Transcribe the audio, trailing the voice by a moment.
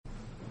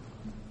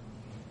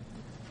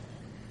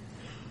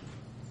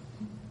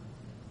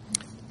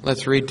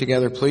Let's read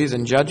together, please,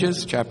 in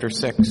Judges chapter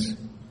 6.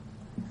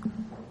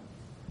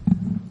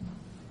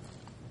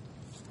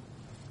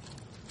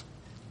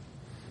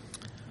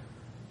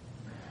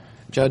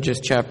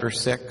 Judges chapter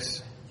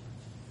 6.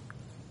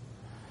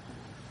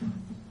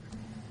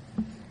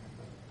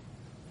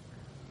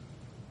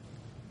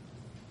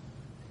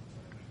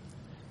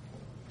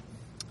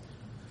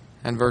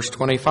 And verse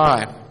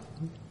 25.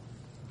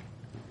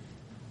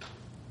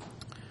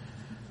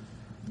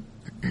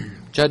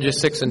 Judges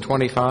 6 and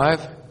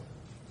 25.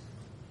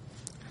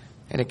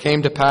 And it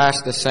came to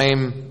pass the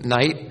same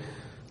night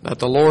that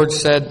the Lord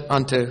said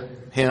unto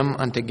him,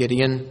 unto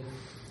Gideon,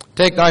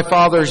 Take thy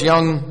father's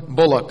young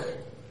bullock,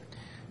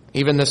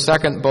 even the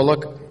second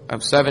bullock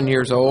of 7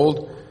 years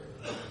old,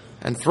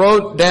 and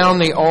throw down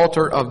the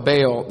altar of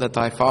Baal that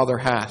thy father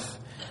hath,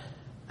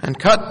 and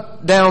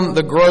cut down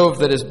the grove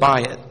that is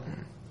by it,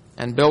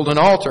 and build an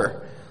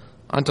altar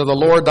unto the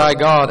Lord thy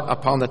God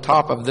upon the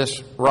top of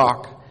this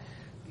rock,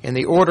 in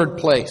the ordered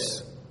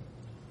place.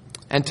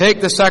 And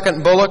take the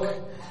second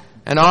bullock,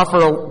 and offer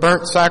a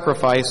burnt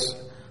sacrifice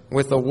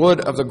with the wood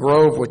of the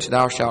grove which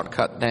thou shalt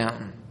cut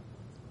down.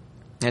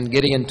 And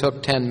Gideon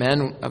took 10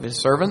 men of his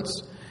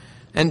servants,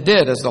 and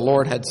did as the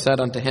Lord had said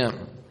unto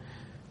him.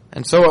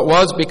 And so it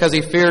was, because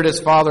he feared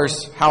his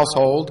father's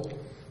household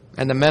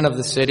and the men of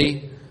the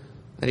city,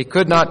 that he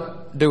could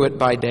not do it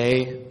by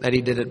day, that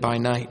he did it by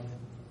night.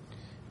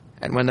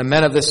 And when the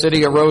men of the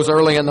city arose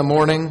early in the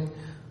morning,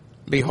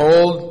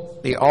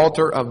 behold, the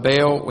altar of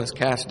Baal was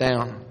cast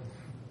down,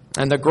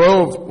 and the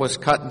grove was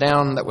cut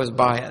down that was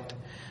by it,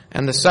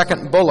 and the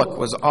second bullock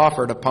was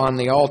offered upon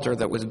the altar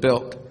that was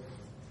built.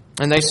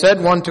 And they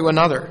said one to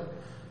another,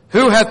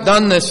 Who hath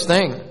done this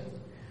thing?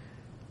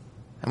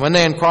 And when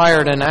they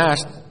inquired and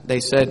asked, they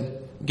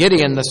said,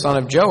 Gideon the son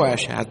of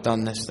Joash hath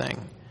done this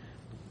thing.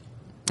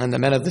 And the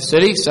men of the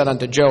city said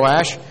unto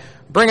Joash,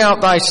 Bring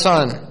out thy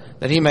son,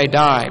 that he may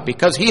die,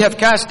 because he hath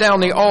cast down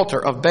the altar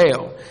of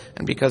Baal,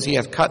 and because he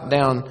hath cut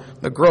down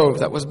the grove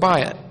that was by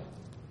it.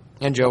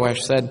 And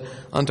Joash said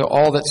unto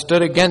all that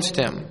stood against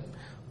him,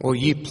 Will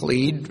ye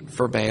plead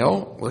for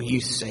Baal? Will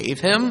ye save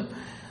him?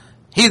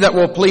 He that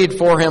will plead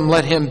for him,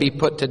 let him be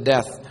put to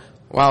death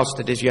whilst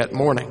it is yet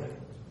morning.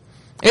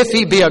 If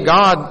he be a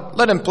god,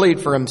 let him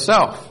plead for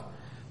himself,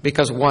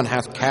 because one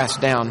hath cast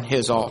down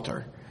his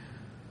altar.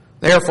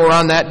 Therefore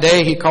on that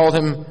day he called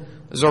him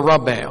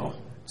Zerubbabel,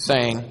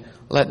 saying,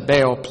 Let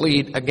Baal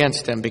plead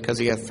against him, because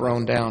he hath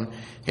thrown down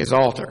his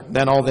altar.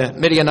 Then all the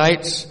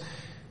Midianites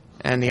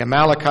and the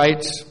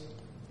Amalekites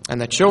and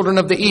the children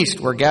of the east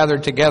were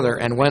gathered together,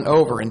 and went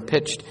over and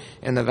pitched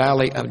in the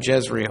valley of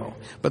Jezreel.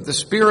 But the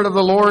Spirit of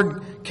the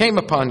Lord came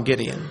upon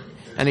Gideon,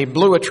 and he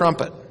blew a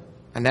trumpet,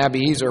 and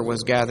Abiezer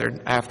was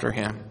gathered after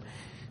him.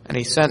 And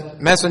he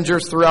sent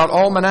messengers throughout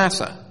all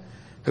Manasseh,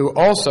 who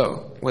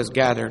also was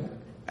gathered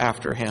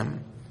after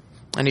him.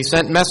 And he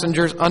sent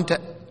messengers unto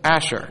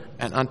Asher,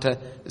 and unto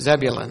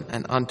Zebulun,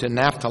 and unto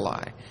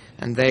Naphtali,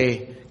 and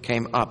they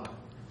came up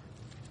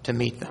to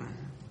meet them.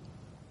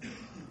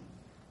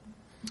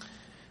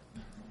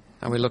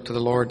 And we look to the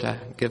Lord to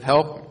give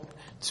help.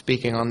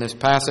 Speaking on this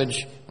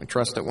passage, we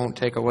trust it won't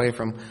take away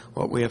from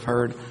what we have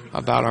heard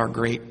about our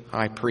great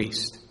high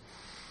priest.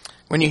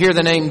 When you hear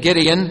the name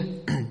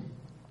Gideon,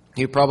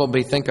 you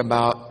probably think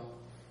about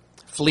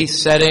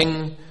fleece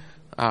setting,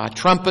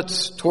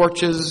 trumpets,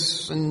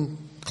 torches, and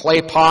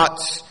clay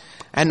pots,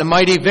 and the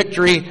mighty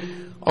victory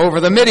over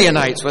the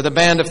Midianites with a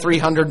band of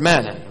 300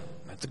 men. And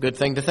that's a good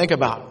thing to think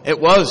about. It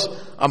was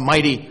a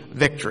mighty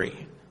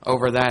victory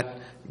over that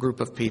group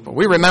of people.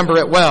 We remember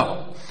it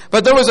well.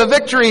 But there was a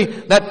victory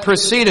that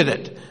preceded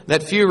it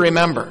that few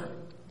remember.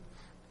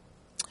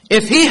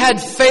 If he had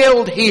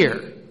failed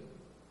here,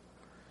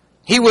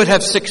 he would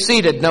have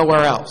succeeded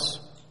nowhere else.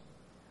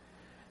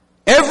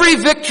 Every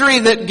victory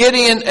that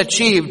Gideon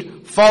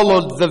achieved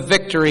followed the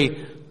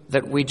victory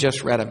that we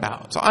just read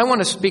about. So I want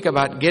to speak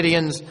about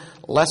Gideon's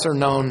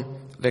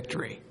lesser-known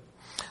victory.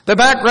 The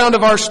background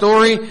of our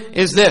story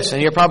is this,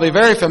 and you're probably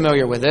very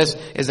familiar with this,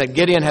 is that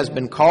Gideon has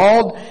been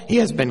called, he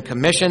has been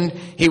commissioned,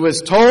 he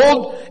was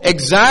told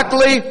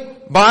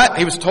by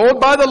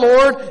the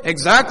Lord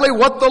exactly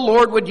what the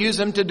Lord would use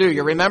him to do.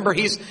 You remember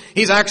he's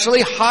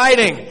actually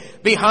hiding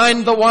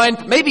behind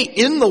maybe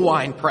in the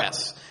wine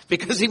press,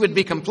 because he would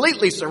be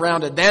completely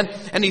surrounded then,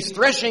 and he's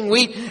threshing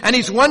wheat, and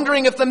he's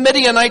wondering if the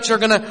Midianites are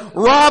going to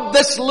rob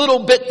this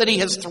little bit that he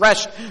has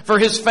threshed for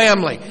his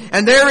family.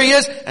 And there he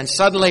is, and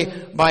suddenly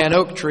by an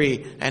oak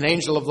tree, an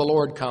angel of the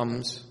Lord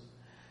comes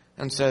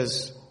and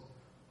says,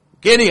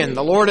 Gideon,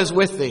 the Lord is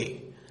with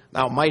thee,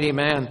 thou mighty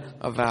man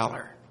of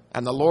valor.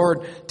 And the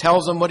Lord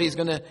tells him what he's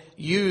going to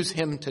use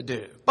him to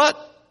do. But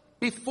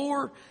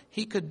before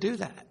he could do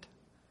that,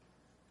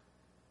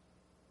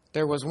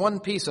 there was one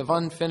piece of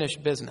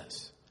unfinished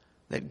business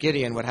that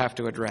Gideon would have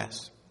to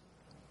address.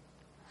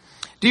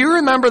 Do you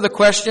remember the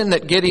question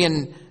that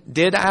Gideon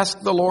did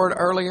ask the Lord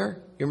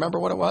earlier? You remember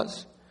what it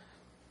was?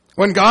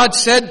 When God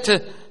said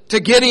to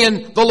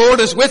Gideon, the Lord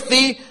is with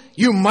thee,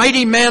 you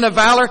mighty man of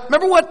valor.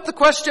 Remember what the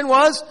question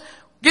was?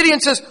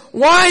 Gideon says,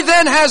 why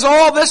then has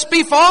all this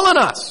befallen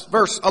us?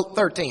 Verse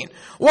 13.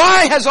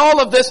 Why has all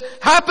of this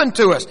happened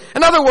to us?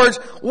 In other words,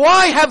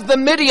 why have the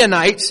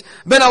Midianites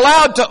been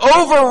allowed to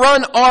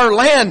overrun our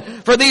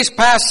land for these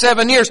past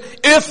 7 years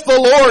if the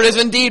Lord is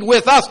indeed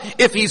with us,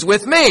 if He's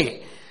with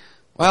me?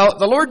 Well,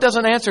 the Lord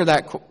doesn't answer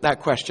that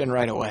question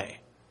right away.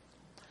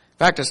 In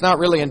fact, it's not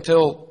really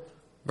until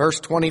verse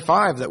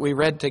 25 that we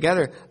read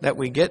together that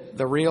we get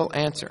the real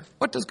answer.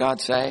 What does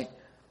God say?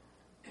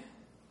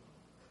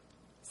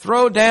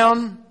 Throw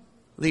down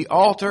the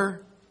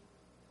altar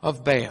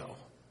of Baal.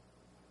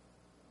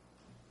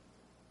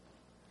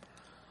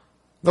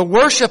 The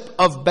worship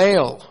of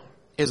Baal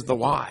is the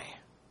why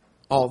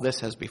all this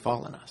has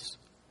befallen us.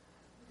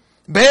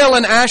 Baal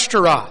and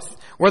Ashtaroth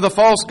were the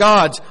false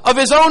gods of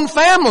his own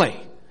family.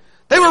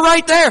 They were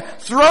right there.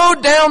 Throw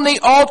down the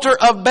altar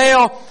of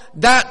Baal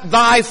that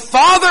thy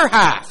father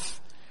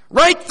hath.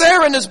 Right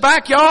there in his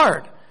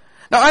backyard.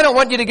 Now, I don't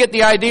want you to get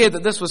the idea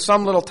that this was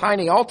some little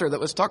tiny altar that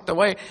was tucked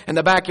away in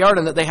the backyard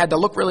and that they had to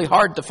look really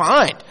hard to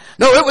find.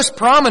 No, it was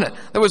prominent.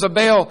 There was a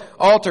Baal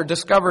altar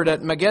discovered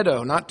at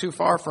Megiddo, not too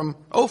far from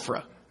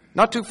Ophrah,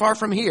 not too far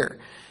from here,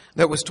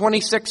 that was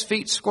 26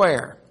 feet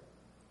square,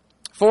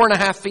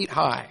 4.5 feet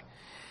high.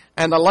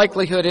 And the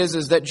likelihood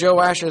is that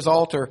Joash's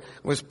altar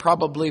was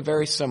probably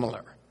very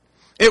similar.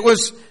 It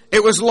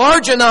was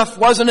large enough,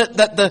 wasn't it,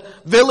 that the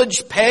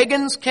village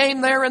pagans came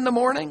there in the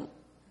morning?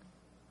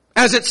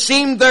 As it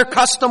seemed their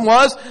custom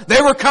was,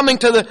 they were coming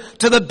to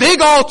the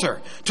big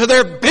altar, to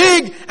their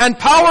big and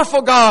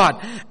powerful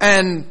God.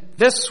 And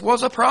this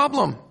was a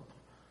problem.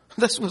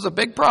 This was a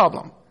big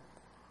problem.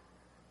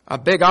 A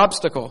big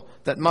obstacle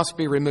that must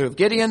be removed.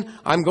 Gideon,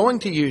 I'm going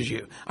to use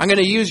you. I'm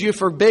going to use you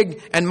for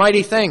big and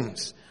mighty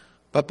things.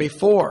 But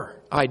before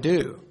I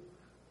do,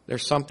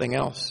 there's something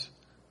else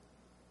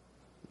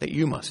that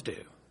you must do.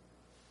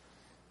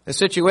 The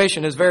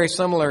situation is very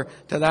similar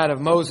to that of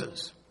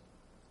Moses.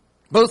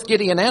 Both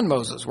Gideon and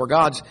Moses were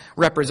God's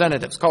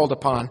representatives called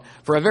upon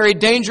for a very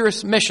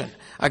dangerous mission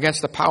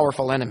against a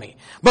powerful enemy.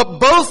 But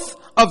both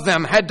of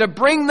them had to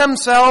bring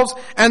themselves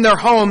and their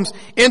homes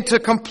into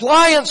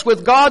compliance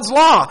with God's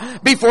law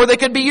before they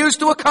could be used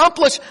to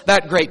accomplish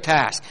that great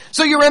task.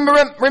 So you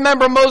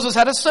remember Moses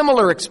had a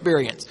similar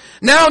experience.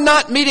 Now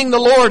not meeting the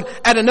Lord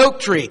at an oak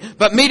tree,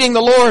 but meeting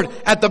the Lord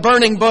at the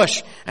burning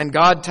bush. And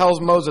God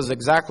tells Moses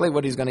exactly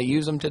what He's going to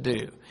use him to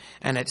do.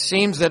 And it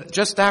seems that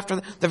just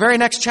after the very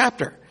next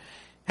chapter,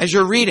 as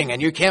you're reading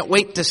and you can't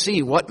wait to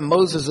see what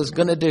Moses is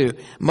going to do,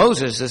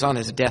 Moses is on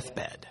his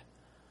deathbed.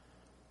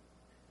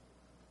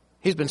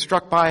 He's been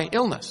struck by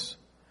illness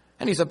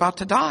and he's about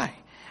to die.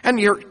 And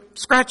you're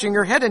scratching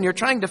your head and you're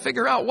trying to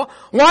figure out,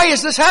 why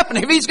is this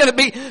happening? If he's going to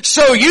be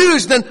so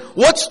used, then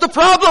what's the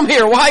problem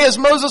here? Why is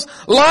Moses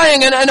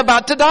lying and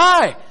about to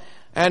die?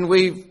 And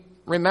we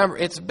remember,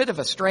 it's a bit of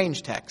a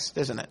strange text,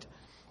 isn't it?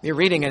 You're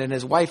reading it and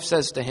his wife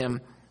says to him,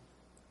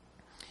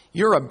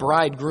 you're a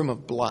bridegroom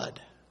of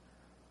blood.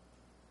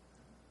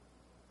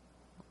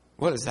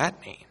 What does that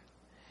mean?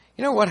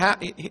 You know what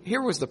happened?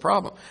 Here was the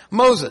problem.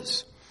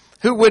 Moses,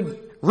 who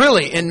would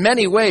really in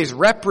many ways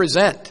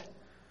represent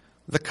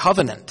the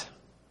covenant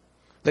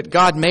that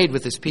God made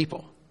with His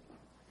people.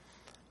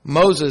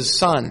 Moses'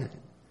 son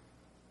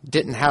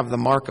didn't have the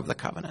mark of the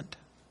covenant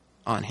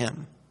on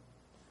him.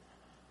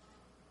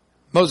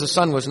 Moses'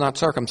 son was not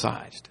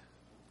circumcised.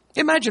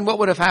 Imagine what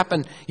would have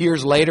happened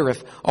years later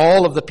if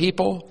all of the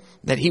people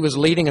that he was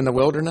leading in the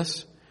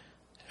wilderness,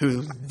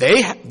 who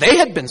they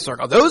had been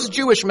circumcised. Those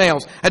Jewish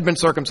males had been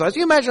circumcised.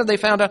 You imagine if they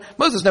found out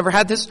Moses never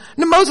had his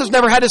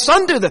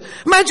son do this.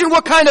 Imagine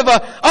what kind of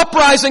a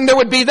uprising there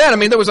would be then. I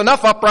mean, there was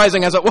enough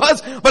uprising as it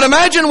was, but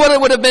imagine what it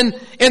would have been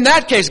in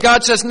that case.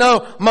 God says,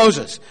 no,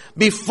 Moses,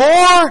 before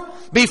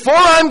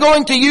I'm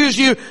going to use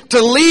you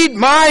to lead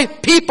my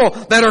people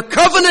that are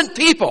covenant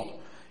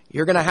people,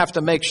 you're going to have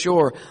to make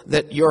sure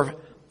that your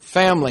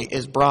family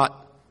is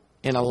brought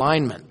in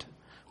alignment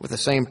with the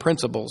same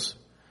principles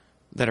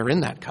that are in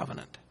that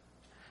covenant.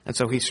 And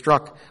so he's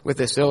struck with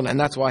this illness, and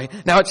that's why.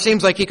 Now it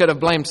seems like he could have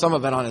blamed some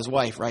of it on his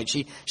wife, right?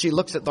 She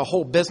looks at the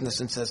whole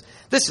business and says,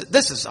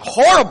 "This is a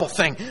horrible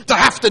thing to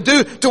have to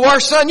do to our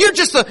son.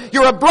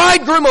 You're a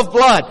bridegroom of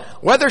blood."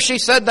 Whether she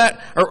said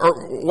that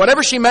or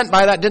whatever she meant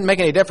by that didn't make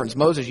any difference.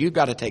 Moses, you've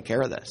got to take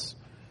care of this.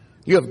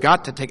 You have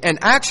got to take. And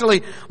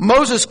actually,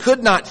 Moses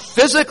could not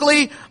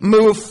physically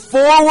move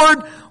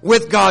forward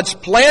with God's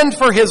plan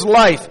for his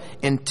life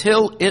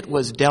until it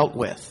was dealt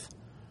with.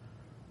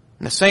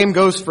 And the same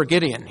goes for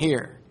Gideon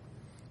here.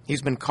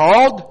 He's been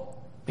called.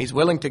 He's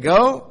willing to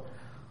go.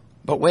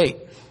 But wait.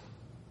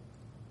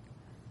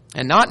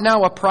 And not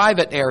now a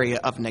private area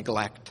of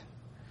neglect,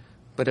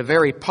 but a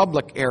very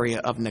public area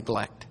of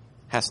neglect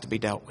has to be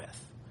dealt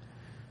with.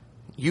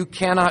 You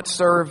cannot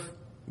serve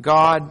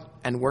God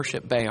and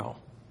worship Baal.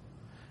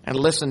 And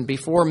listen,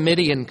 before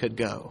Midian could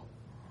go,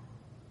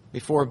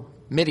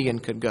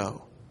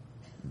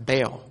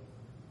 Baal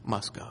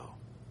must go.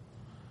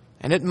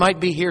 And it might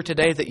be here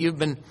today that you've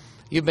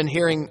been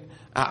hearing,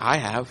 I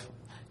have,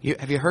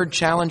 Have you heard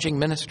challenging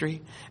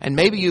ministry? And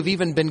maybe you've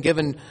even been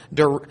given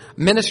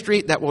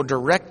ministry that will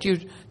direct you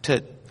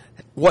to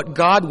what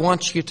God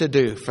wants you to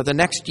do for the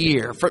next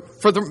year, for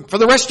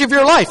the rest of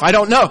your life. I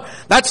don't know.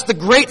 That's the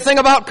great thing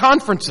about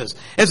conferences,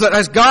 is that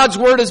as God's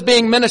Word is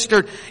being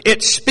ministered,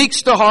 it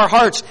speaks to our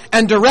hearts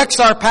and directs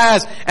our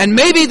paths. And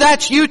maybe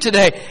that's you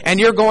today, and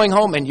you're going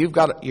home and you've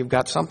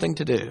got something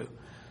to do.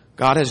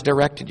 God has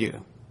directed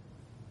you.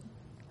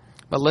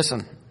 But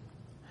listen,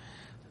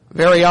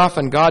 very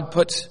often God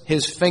puts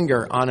His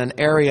finger on an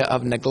area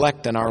of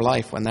neglect in our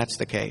life when that's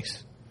the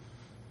case.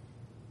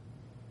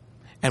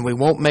 And we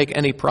won't make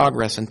any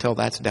progress until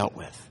that's dealt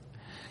with.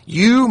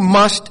 You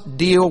must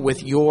deal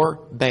with your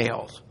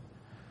Baals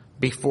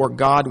before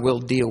God will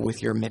deal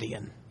with your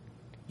Midian.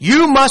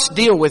 You must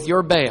deal with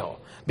your Baal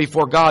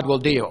before God will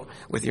deal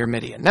with your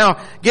Midian.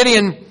 Now,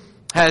 Gideon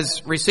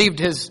has received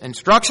his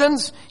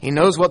instructions. He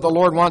knows what the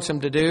Lord wants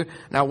him to do.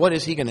 Now, what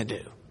is he going to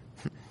do?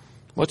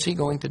 What's he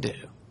going to do?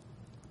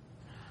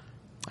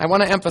 I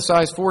want to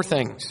emphasize 4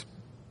 things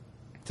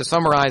to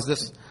summarize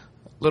this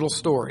little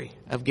story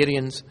of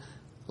Gideon's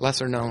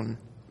lesser-known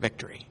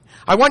victory.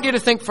 I want you to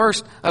think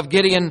first of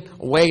Gideon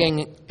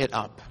weighing it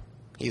up.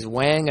 He's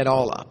weighing it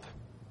all up.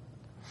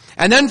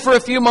 And then for a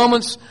few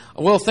moments,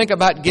 we'll think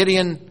about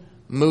Gideon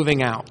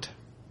moving out.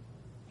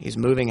 He's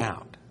moving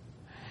out.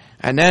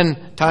 And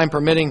then, time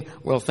permitting,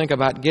 we'll think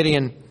about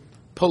Gideon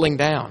pulling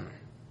down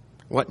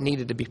what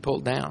needed to be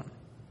pulled down.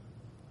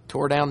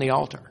 Tore down the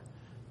altar.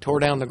 Tore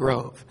down the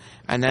grove.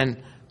 And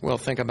then we'll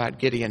think about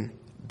Gideon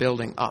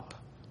building up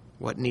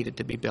what needed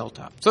to be built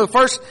up. So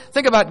first,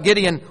 think about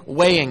Gideon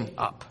weighing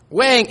up.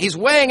 He's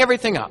weighing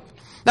everything up.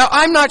 Now,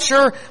 I'm not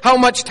sure how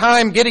much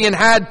time Gideon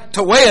had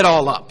to weigh it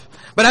all up.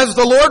 But as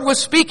the Lord was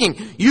speaking,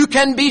 you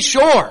can be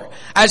sure,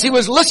 as he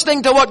was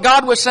listening to what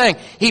God was saying,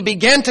 he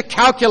began to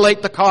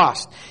calculate the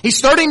cost. He's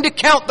starting to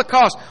count the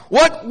cost.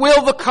 What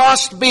will the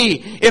cost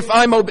be if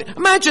I'm obedient?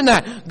 Imagine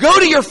that. Go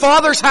to your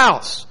father's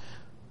house.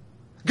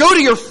 Go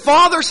to your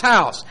father's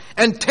house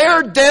and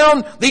tear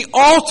down the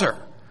altar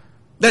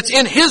that's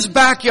in his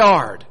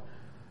backyard.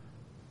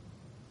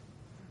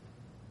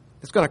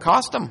 It's going to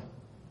cost him.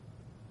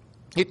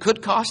 It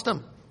could cost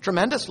him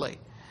tremendously.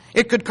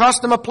 It could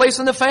cost him a place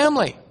in the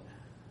family.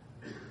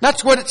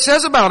 That's what it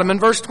says about him in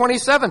verse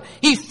 27.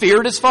 He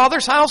feared his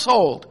father's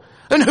household.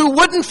 And who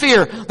wouldn't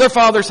fear their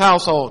father's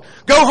household?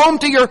 Go home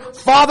to your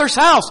father's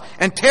house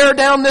and tear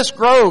down this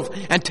grove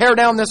and tear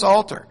down this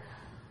altar.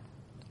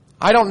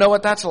 I don't know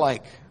what that's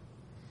like,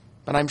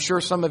 but I'm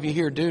sure some of you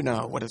here do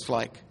know what it's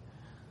like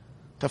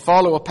to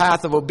follow a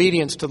path of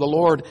obedience to the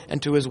Lord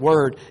and to His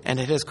Word, and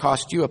it has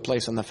cost you a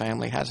place in the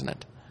family, hasn't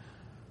it?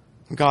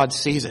 God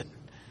sees it.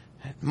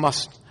 It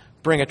must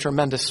bring a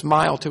tremendous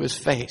smile to His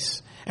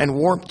face and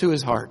warmth to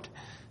His heart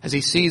as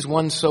He sees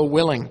one so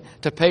willing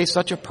to pay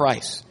such a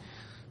price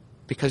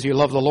because you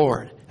love the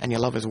Lord and you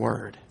love His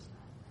Word.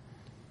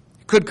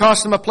 It could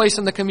cost him a place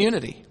in the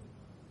community.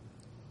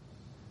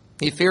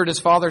 He feared his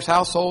father's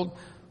household,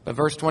 but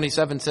verse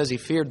 27 says he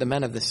feared the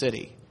men of the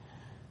city.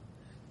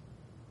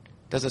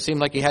 Doesn't seem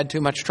like he had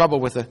too much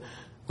trouble with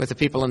the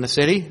people in the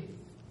city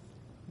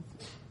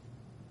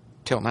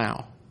till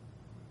now.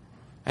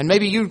 And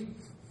maybe you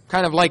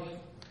kind of like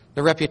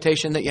the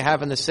reputation that you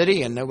have in the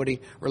city, and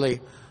nobody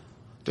really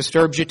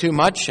disturbs you too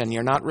much, and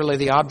you're not really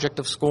the object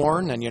of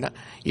scorn, and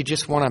you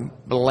just want to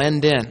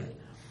blend in.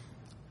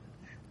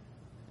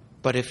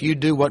 But if you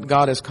do what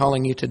God is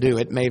calling you to do,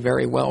 it may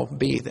very well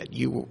be that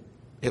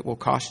it will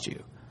cost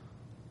you.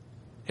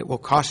 It will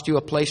cost you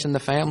a place in the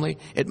family.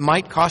 It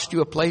might cost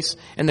you a place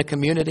in the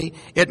community.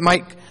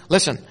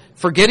 Listen,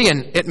 for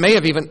Gideon, it may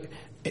have even,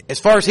 as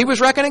far as he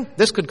was reckoning,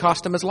 this could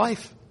cost him his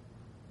life.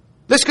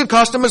 This could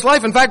cost him his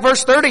life. In fact,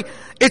 verse 30,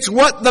 it's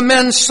what the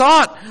men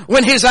sought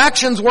when his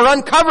actions were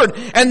uncovered.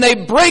 And they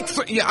break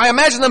through, I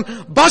imagine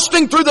them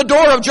busting through the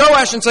door of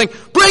Joash and saying,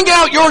 bring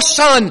out your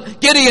son,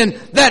 Gideon,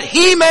 that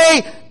he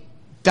may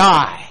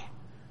die.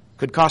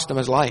 Could cost him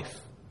his life.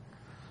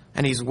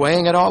 And he's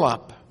weighing it all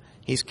up.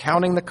 He's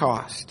counting the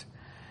cost.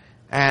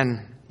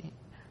 And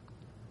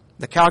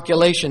the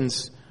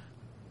calculations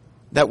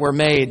that were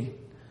made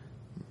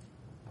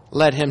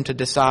led him to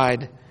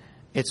decide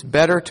it's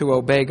better to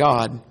obey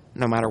God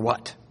no matter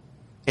what.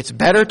 It's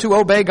better to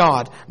obey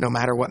God no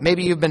matter what.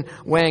 Maybe you've been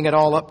weighing it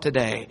all up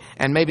today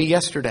and maybe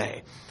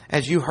yesterday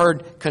as you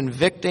heard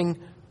convicting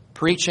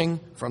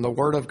preaching from the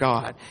Word of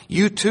God.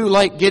 You too,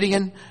 like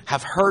Gideon,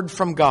 have heard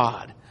from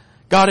God.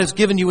 God has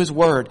given you His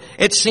Word.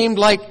 It seemed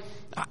like,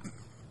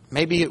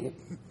 maybe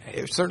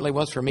it certainly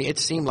was for me, it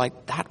seemed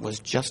like that was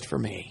just for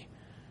me.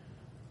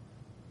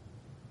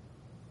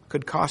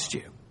 Could cost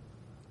you.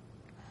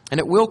 And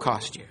it will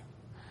cost you.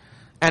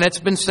 And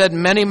it's been said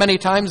many, many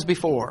times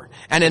before,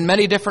 and in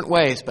many different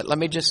ways. But let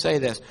me just say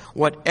this.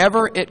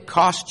 Whatever it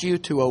costs you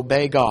to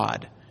obey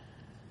God,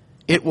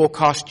 it will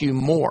cost you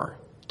more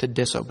to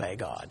disobey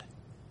God.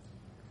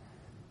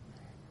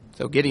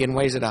 So Gideon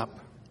weighs it up.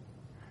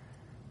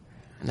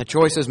 And the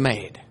choice is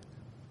made.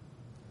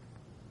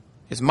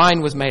 His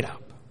mind was made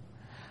up.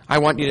 I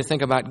want you to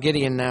think about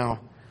Gideon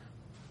now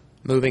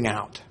moving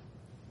out.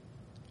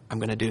 I'm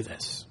going to do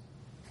this.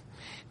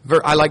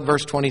 I like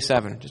verse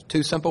 27. Just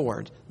two simple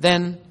words.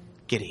 Then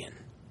Gideon.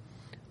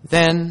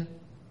 Then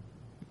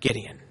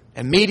Gideon.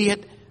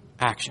 Immediate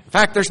action. In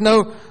fact, there's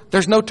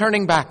no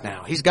turning back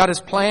now. He's got his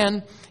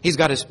plan. He's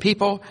got his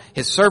people.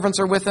 His servants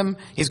are with him.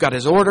 He's got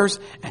his orders,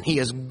 and he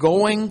is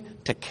going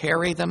to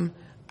carry them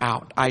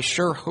out. I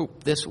sure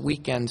hope this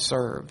weekend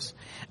serves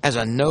as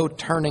a no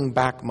turning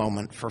back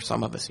moment for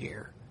some of us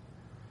here.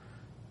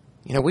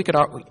 You know,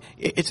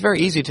 it's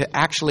very easy to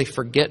actually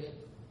forget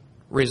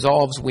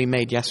resolves we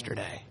made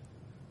yesterday.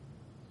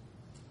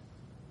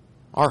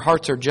 Our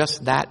hearts are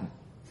just that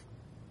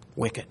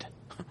wicked.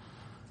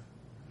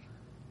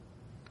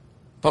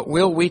 But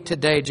will we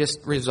today just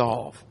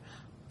resolve,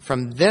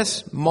 from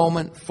this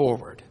moment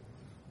forward,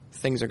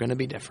 things are going to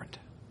be different.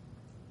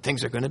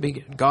 Things are going to be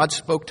good. God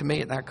spoke to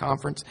me at that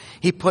conference.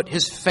 He put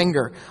his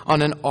finger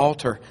on an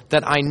altar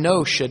that I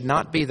know should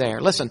not be there.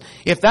 Listen,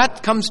 if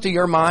that comes to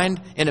your mind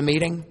in a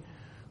meeting,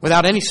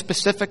 without any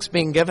specifics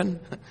being given,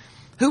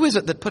 who is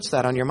it that puts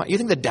that on your mind? You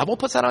think the devil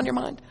puts that on your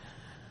mind?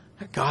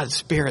 God's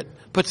Spirit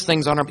puts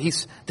things on our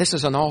mind. This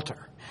is an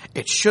altar.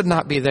 It should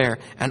not be there,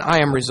 and I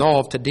am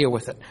resolved to deal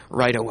with it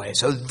right away.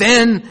 So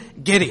then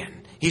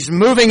Gideon, he's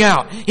moving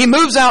out. He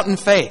moves out in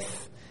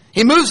faith.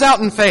 He moves out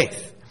in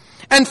faith.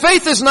 And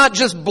faith is not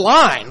just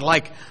blind,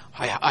 like,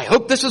 I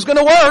hope this is going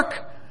to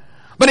work.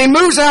 But he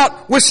moves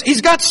out he's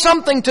got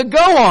something to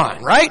go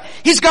on, right?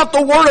 He's got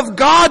the Word of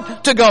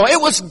God to go. It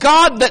was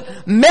God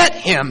that met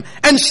him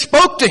and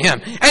spoke to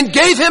him and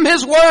gave him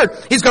his Word.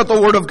 He's got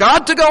the Word of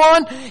God to go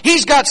on.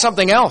 He's got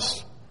something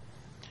else.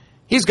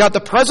 He's got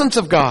the presence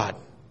of God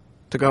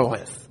to go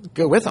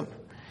with him.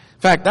 In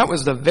fact, that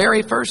was the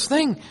very first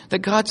thing that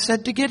God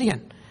said to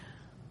Gideon.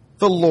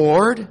 The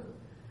Lord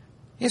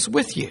is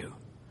with you.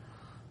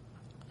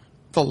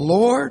 The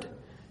Lord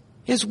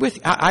is with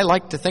you. I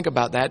like to think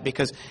about that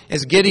because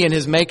as Gideon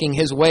is making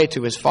his way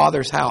to his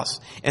father's house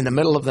in the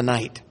middle of the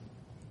night,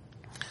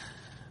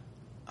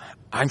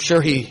 I'm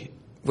sure he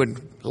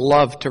would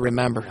love to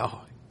remember,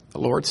 the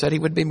Lord said he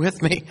would be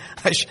with me.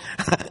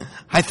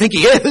 I think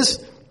he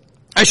is.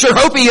 I sure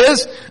hope he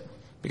is.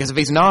 Because if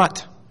he's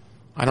not,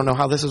 I don't know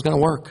how this is going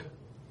to work.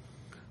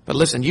 But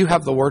listen, you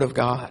have the Word of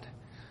God.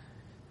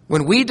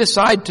 When we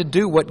decide to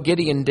do what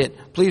Gideon did,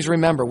 please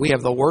remember, we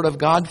have the Word of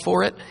God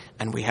for it,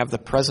 and we have the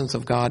presence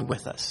of God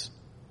with us.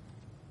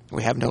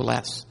 We have no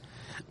less.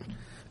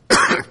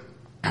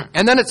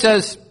 And then it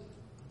says,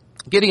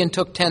 Gideon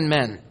took 10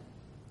 men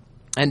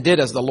and did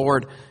as the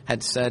Lord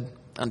had said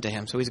unto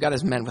him. So he's got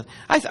his men with him.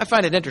 I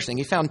find it interesting.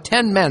 He found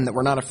 10 men that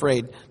were not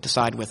afraid to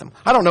side with him.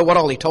 I don't know what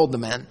all he told the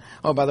men.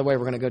 Oh, by the way,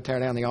 we're going to go tear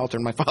down the altar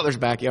in my father's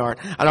backyard.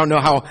 I don't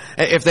know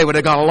if they would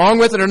have gone along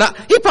with it or not.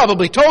 He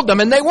probably told them,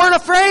 and they weren't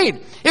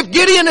afraid. If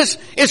Gideon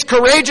is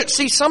courageous,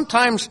 see,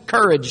 sometimes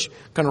courage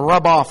can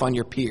rub off on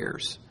your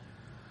peers.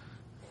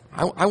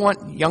 I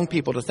want young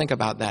people to think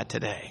about that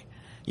today.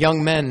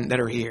 Young men that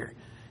are here.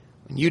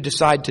 When you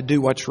decide to do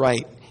what's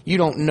right, you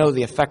don't know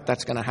the effect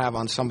that's going to have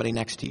on somebody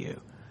next to you.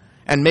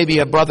 And maybe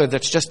a brother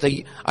that's just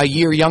a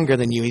year younger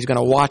than you, he's going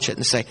to watch it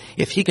and say,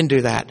 if he can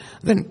do that,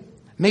 then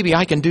maybe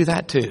I can do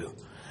that too.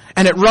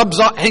 And it rubs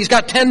off. And he's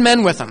got 10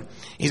 men with him.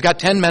 He's got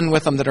 10 men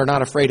with him that are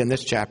not afraid in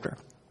this chapter.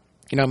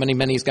 You know how many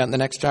men he's got in the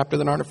next chapter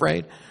that aren't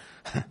afraid?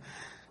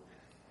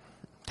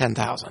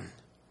 10,000. He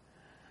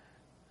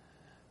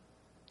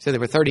said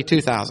there were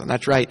 32,000.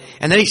 That's right.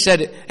 And then he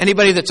said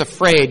anybody that's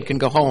afraid can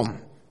go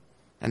home.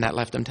 And that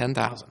left him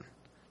 10,000.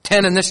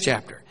 10 in this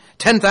chapter.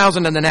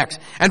 10,000 in the next.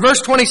 And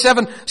verse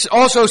 27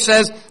 also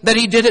says that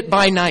he did it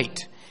by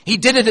night. He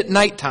did it at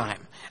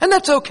nighttime. And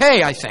that's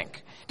okay, I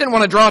think. Didn't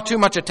want to draw too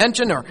much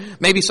attention, or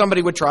maybe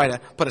somebody would try to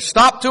put a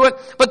stop to it.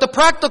 But the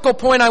practical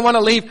point I want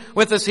to leave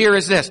with us here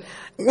is this.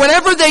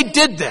 Whenever they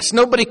did this,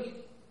 nobody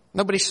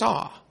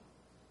saw.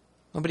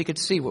 Nobody could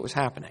see what was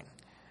happening.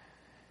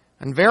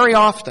 And very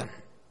often,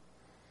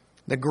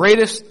 the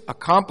greatest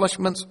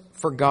accomplishments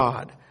for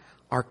God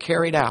are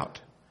carried out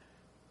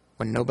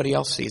when nobody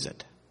else sees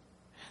it.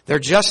 They're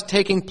just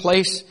taking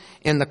place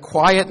in the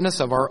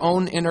quietness of our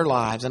own inner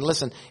lives. And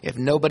listen, if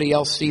nobody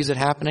else sees it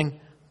happening,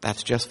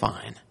 that's just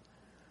fine.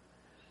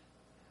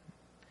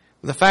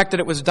 The fact that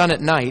it was done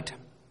at night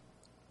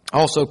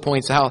also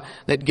points out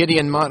that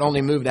Gideon not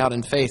only moved out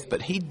in faith,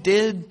 but he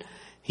did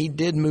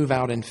move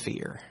out in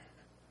fear.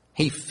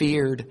 He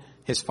feared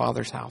his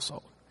father's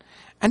household.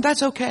 And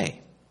that's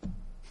okay.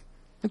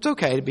 It's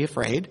okay to be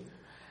afraid.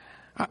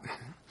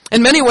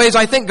 In many ways,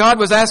 I think God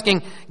was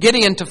asking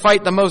Gideon to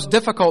fight the most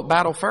difficult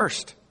battle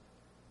first.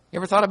 You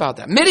ever thought about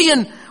that?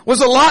 Midian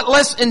was a lot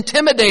less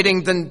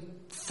intimidating than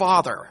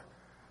father,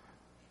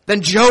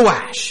 than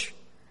Joash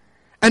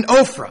and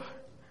Ophrah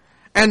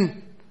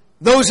and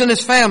those in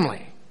his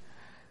family.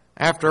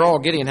 After all,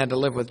 Gideon had to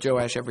live with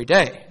Joash every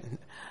day.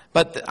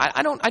 But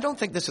I don't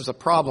think this is a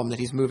problem that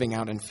he's moving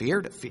out in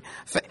fear.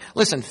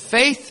 Listen,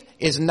 faith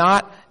is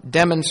not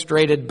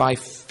demonstrated by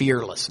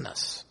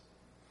fearlessness.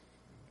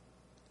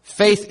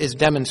 Faith is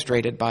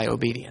demonstrated by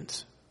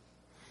obedience.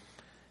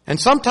 And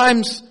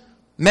sometimes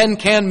men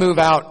can move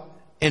out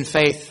in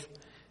faith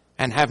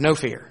and have no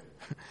fear.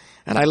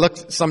 And I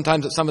look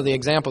sometimes at some of the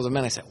examples of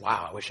men. I say,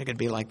 wow, I wish I could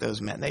be like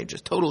those men. They're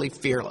just totally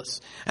fearless.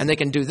 And they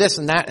can do this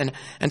and that.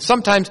 And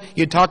sometimes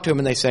you talk to them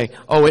and they say,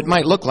 oh, it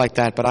might look like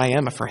that, but I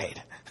am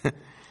afraid. In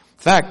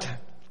fact,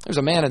 there's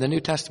a man in the New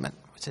Testament.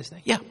 What's his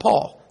name? Yeah,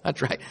 Paul.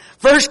 That's right.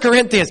 1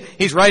 Corinthians.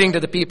 He's writing to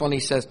the people and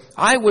he says,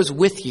 I was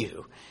with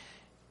you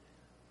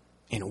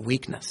in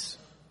weakness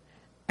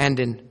and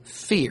in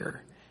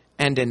fear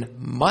and in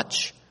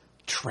much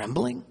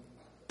trembling.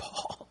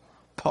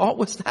 Paul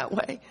was that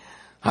way.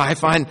 I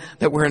find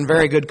that we're in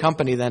very good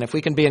company then. If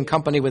we can be in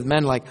company with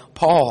men like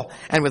Paul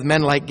and with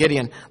men like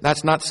Gideon,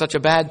 that's not such a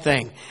bad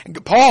thing.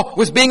 Paul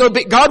was being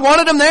obedient. God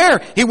wanted him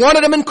there. He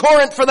wanted him in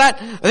Corinth for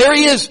that. There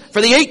he is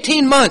for the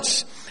 18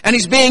 months. And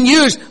he's being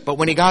used. But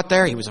when he got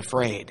there, he was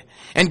afraid.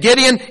 And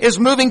Gideon is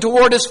moving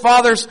toward his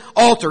father's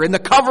altar in the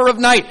cover of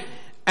night.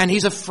 And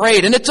he's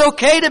afraid. And it's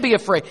okay to be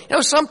afraid. You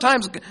know,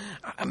 sometimes,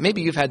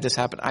 maybe you've had this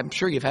happen. I'm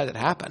sure you've had it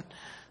happen.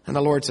 And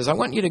the Lord says, I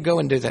want you to go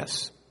and do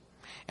this.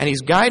 And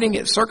he's guiding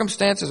it.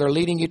 Circumstances are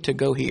leading you to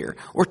go here,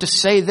 or to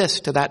say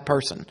this to that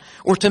person,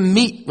 or to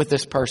meet with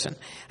this person.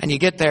 And you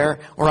get there,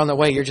 or on the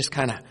way, you're just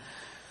kind of,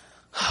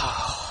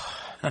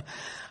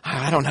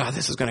 I don't know how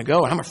this is going to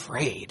go, and I'm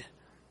afraid.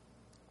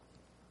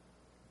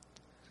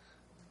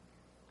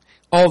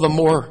 All the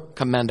more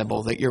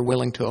commendable that you're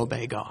willing to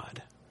obey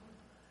God,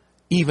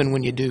 even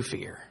when you do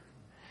fear.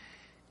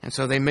 And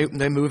so they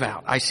move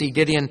out. I see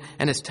Gideon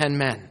and his 10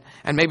 men,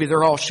 and maybe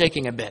they're all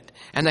shaking a bit,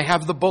 and they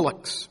have the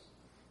bullocks.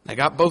 They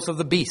got both of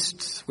the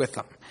beasts with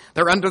them.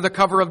 They're under the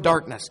cover of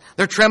darkness.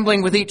 They're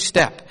trembling with each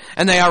step.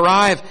 And they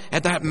arrive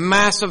at that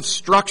massive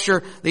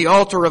structure, the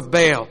altar of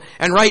Baal.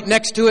 And right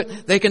next to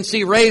it, they can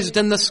see raised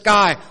in the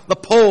sky the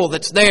pole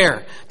that's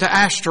there to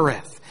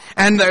Ashtoreth.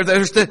 And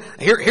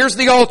here's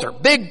the altar.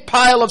 Big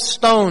pile of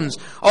stones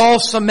all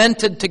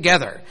cemented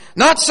together.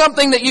 Not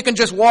something that you can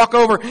just walk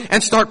over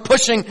and start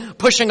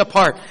pushing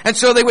apart. And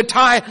so they would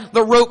tie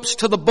the ropes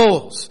to the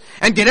bulls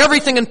and get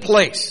everything in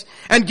place.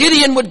 And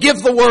Gideon would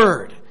give the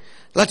word.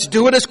 Let's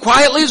do it as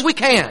quietly as we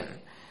can.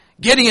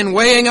 Gideon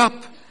weighing up.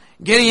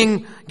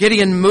 Gideon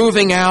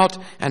moving out.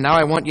 And now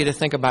I want you to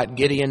think about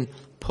Gideon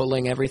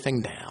pulling everything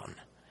down.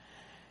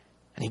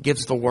 And he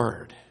gives the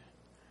word.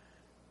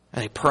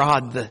 And they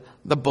prod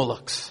the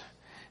bullocks.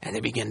 And they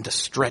begin to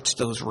stretch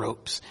those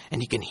ropes.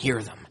 And you can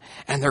hear them.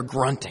 And they're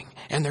grunting.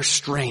 And they're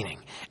straining.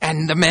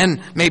 And the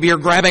men maybe are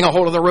grabbing a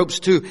hold of the ropes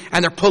too.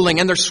 And they're pulling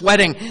and they're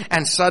sweating.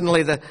 And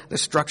suddenly the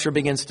structure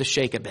begins to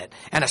shake a bit.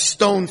 And a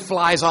stone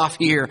flies off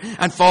here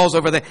and falls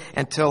over there.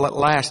 Until at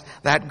last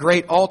that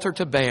great altar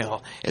to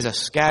Baal is a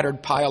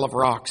scattered pile of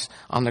rocks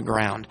on the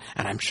ground.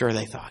 And I'm sure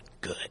they thought,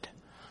 good.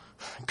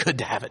 Good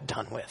to have it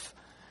done with.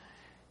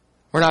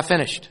 We're not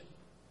finished.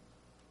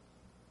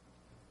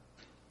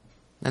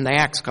 Then the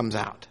axe comes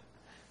out.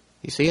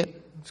 You see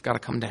it? It's got to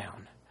come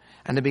down.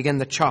 And they begin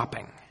the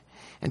chopping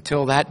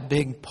until that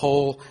big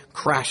pole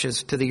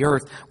crashes to the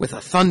earth with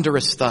a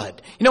thunderous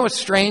thud. You know what's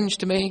strange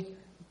to me?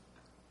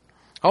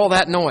 All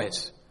that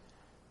noise.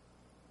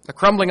 The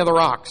crumbling of the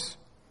rocks.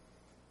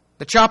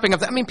 The chopping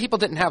of people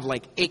didn't have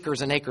like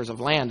acres and acres of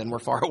land and were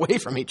far away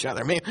from each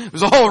other. It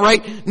was all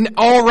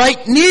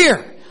right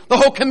near. The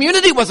whole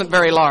community wasn't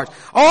very large.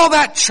 All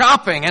that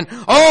chopping and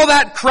all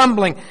that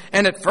crumbling.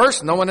 And at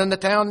first, no one in the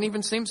town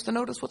even seems to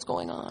notice what's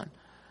going on.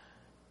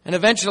 And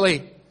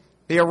eventually,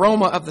 the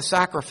aroma of the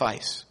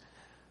sacrifice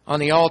on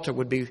the altar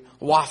would be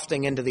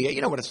wafting into the air.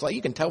 You know what it's like.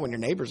 You can tell when your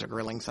neighbors are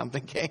grilling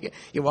something.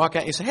 You walk out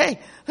and you say, hey,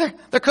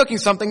 they're cooking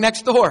something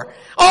next door.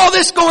 All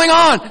this going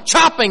on,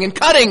 chopping and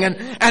cutting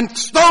and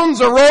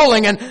stones are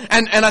rolling and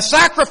a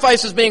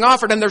sacrifice is being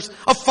offered. And there's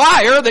a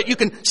fire that you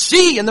can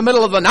see in the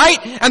middle of the night.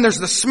 And there's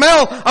the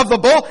smell of the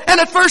bull.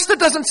 And at first it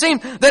doesn't seem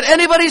that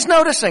anybody's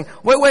noticing.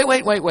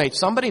 Wait.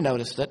 Somebody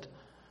noticed it.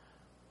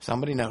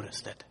 Somebody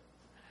noticed it.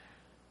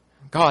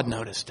 God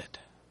noticed it.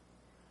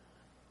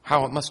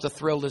 How it must have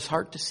thrilled his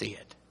heart to see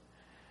it.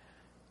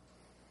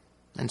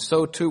 And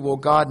so too will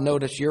God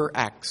notice your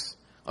acts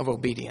of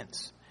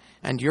obedience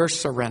and your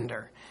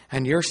surrender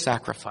and your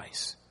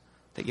sacrifice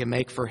that you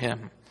make for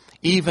him,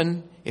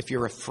 even if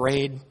you're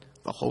afraid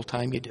the whole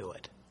time you do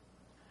it.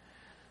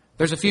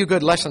 There's a few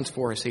good lessons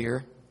for us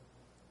here.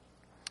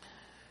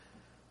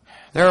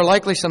 There are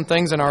likely some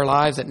things in our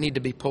lives that need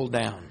to be pulled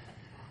down.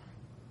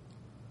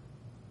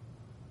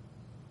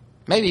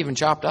 Maybe even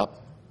chopped up.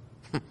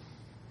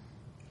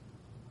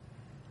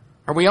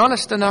 Are we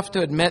honest enough to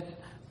admit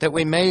that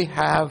we may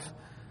have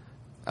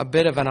a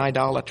bit of an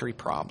idolatry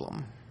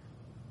problem?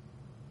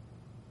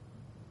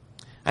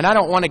 And I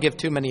don't want to give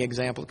too many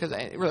examples, because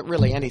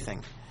really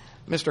anything.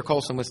 Mr.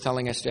 Colson was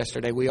telling us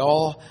yesterday, we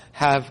all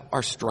have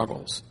our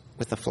struggles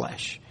with the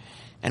flesh.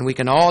 And we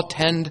can all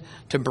tend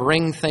to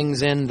bring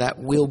things in that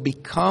will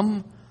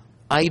become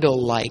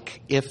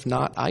idol-like, if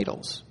not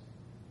idols.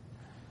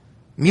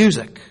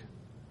 Music.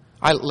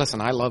 I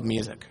love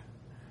music.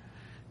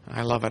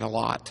 I love it a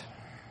lot.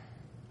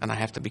 And I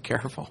have to be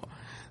careful.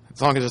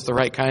 As long as it's the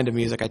right kind of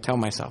music, I tell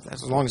myself that.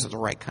 As long as it's the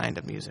right kind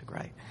of music,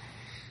 right?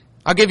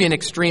 I'll give you an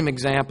extreme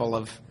example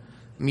of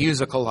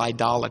musical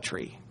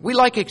idolatry. We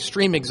like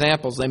extreme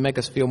examples. They make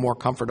us feel more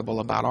comfortable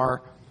about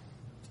our...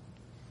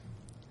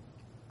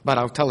 But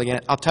I'll tell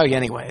you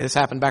anyway. This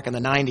happened back in the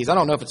 90s. I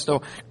don't know if it's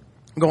still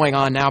going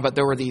on now, but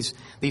there were these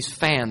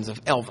fans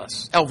of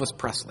Elvis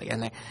Presley,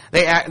 and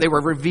they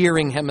were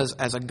revering him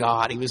as a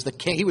god. He was the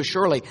king. He was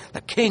surely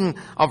the king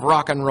of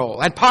rock and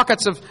roll. And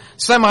pockets of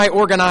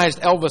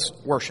semi-organized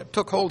Elvis worship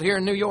took hold here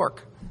in New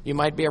York. You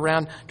might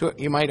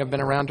have been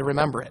around to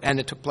remember it.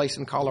 And it took place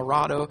in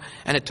Colorado,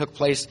 and it took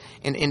place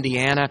in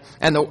Indiana.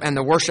 And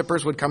the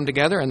worshipers would come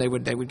together, and they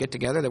would get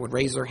together. They would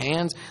raise their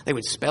hands. They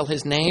would spell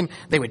his name.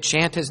 They would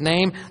chant his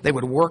name. They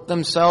would work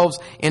themselves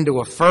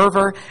into a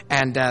fervor,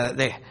 and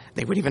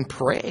they would even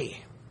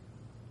pray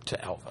to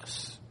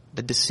Elvis,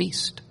 the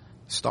deceased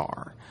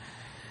star.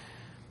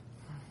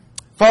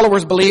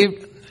 Followers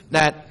believed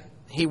that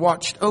he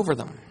watched over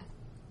them,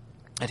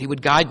 that he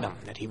would guide them,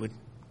 that he would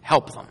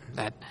help them,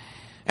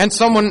 and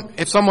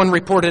if someone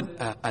reported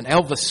an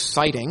Elvis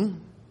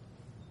sighting,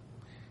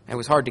 it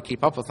was hard to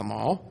keep up with them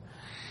all.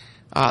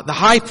 The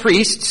high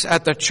priests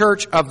at the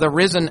Church of the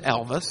Risen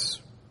Elvis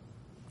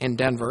in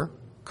Denver,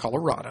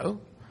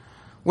 Colorado,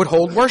 would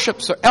hold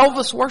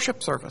Elvis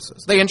worship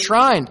services. They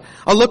enshrined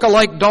a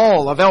look-alike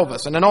doll of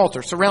Elvis in an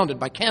altar surrounded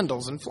by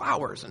candles and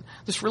flowers. And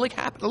this really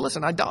happened.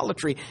 Listen,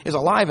 idolatry is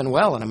alive and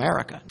well in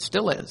America. It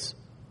still is.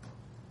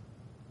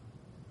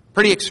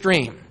 Pretty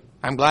extreme.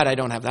 I'm glad I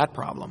don't have that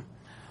problem.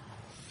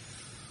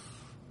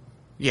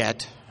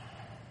 Yet.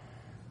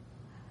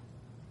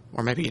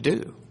 Or maybe you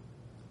do.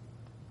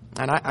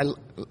 And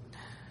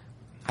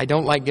I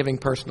don't like giving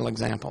personal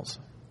examples.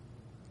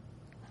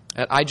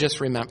 I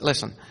just remember,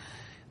 listen,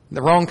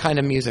 the wrong kind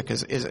of music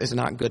is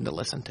not good to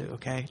listen to,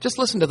 okay? Just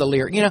listen to the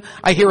lyric. You know,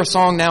 I hear a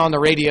song now on the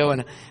radio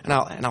and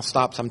I'll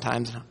stop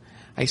sometimes.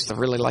 I used to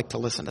really like to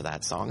listen to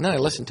that song. And then I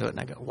listen to it and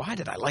I go, why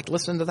did I like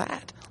listening to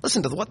that?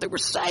 Listen to what they were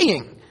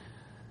saying.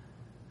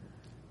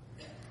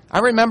 I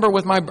remember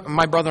with my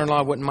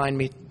brother-in-law wouldn't mind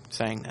me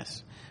saying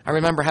this. I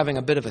remember having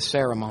a bit of a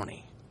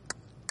ceremony.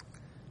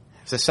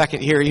 It was a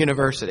second year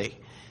university.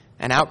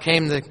 And out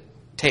came the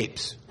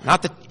tapes.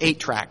 Not the 8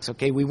 tracks,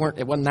 okay? It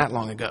wasn't that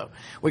long ago.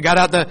 We got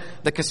out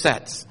the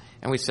cassettes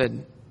and we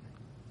said,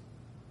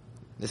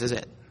 this is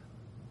it.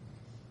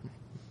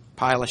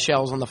 Pile of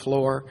shells on the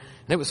floor.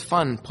 And it was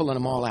fun pulling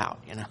them all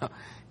out, you know.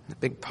 A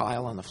big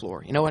pile on the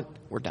floor. You know what?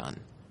 We're done.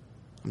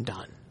 I'm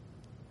done.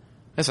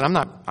 Listen,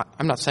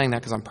 I'm not saying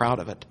that because I'm proud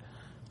of it.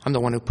 I'm the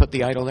one who put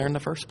the idol there in the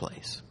first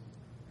place.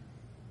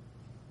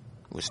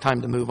 It was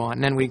time to move on.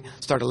 And then we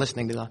started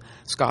listening to the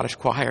Scottish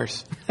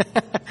choirs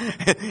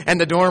and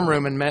the dorm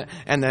room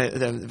and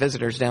the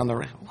visitors down the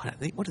road.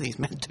 What are these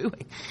men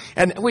doing?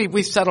 And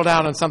we settled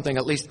out on something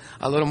at least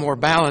a little more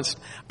balanced.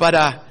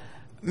 But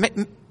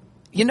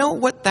you know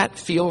what that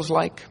feels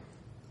like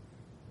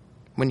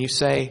when you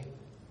say,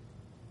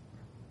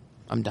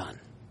 I'm done.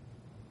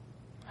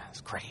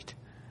 That's great.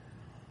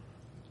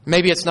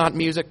 Maybe it's not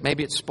music.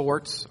 Maybe it's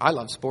sports. I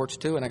love sports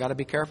too, and I got to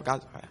be careful.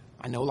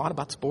 I know a lot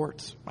about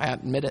sports. I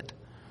admit it.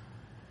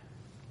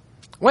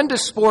 When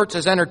does sports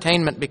as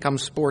entertainment become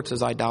sports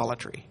as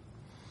idolatry?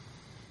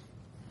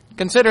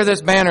 Consider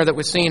this banner that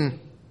was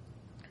seen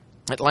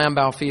at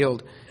Lambeau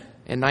Field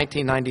in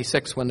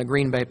 1996 when the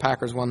Green Bay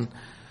Packers won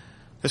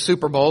the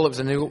Super Bowl. It was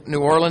in New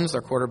Orleans.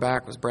 Their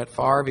quarterback was Brett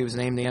Favre. He was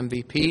named the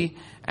MVP.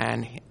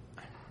 And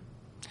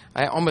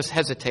I almost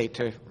hesitate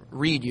to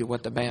read you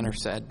what the banner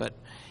said, but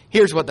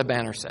here's what the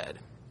banner said.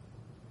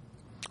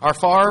 Our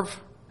Favre,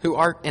 who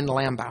art in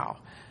Lambeau,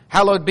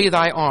 hallowed be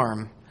thy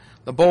arm.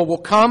 The bowl will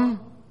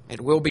come. It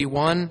will be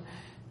won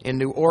in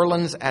New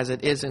Orleans as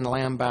it is in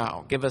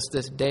Lambeau. Give us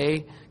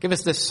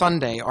this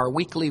Sunday, our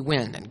weekly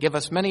win, and give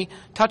us many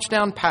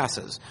touchdown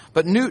passes.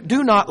 But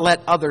do not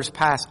let others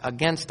pass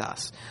against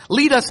us.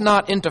 Lead us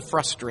not into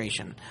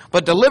frustration,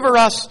 but deliver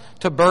us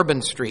to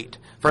Bourbon Street.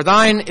 For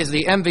thine is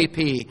the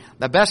MVP,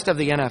 the best of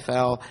the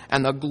NFL,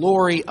 and the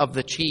glory of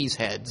the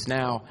cheeseheads,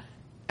 now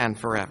and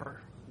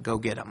forever. Go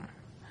get 'em.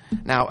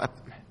 Now,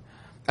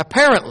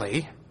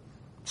 apparently,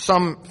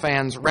 some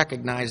fans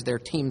recognize their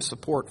team's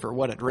support for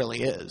what it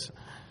really is.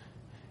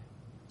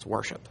 It's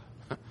worship.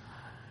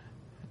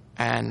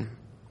 And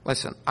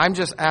listen, I'm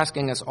just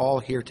asking us all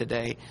here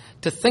today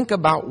to think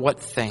about what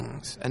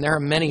things, and there are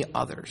many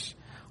others,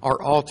 are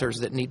altars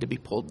that need to be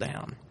pulled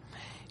down.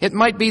 It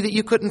might be that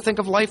you couldn't think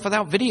of life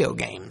without video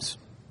games.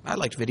 I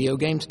liked video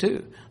games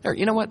too.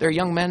 You know what? They're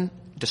young men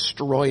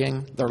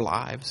destroying their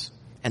lives,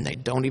 and they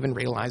don't even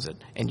realize it.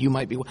 And you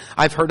might be.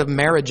 I've heard of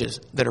marriages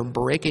that are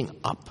breaking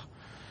up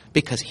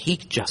because he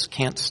just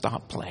can't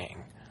stop playing.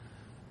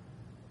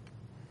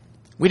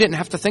 We didn't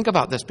have to think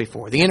about this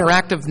before. The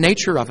interactive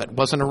nature of it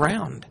wasn't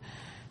around.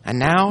 And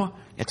now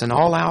it's an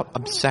all-out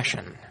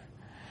obsession.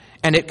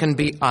 And it can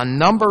be a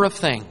number of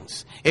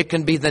things. It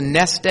can be the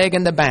nest egg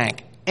in the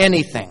bank.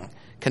 Anything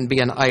can be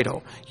an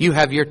idol. You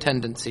have your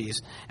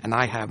tendencies, and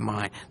I have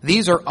mine.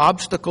 These are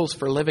obstacles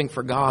for living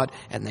for God,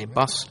 and they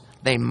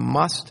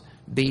must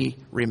be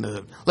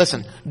removed.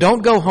 Listen,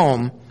 don't go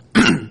home.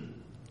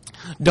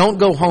 Don't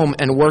go home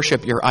and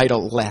worship your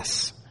idol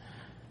less.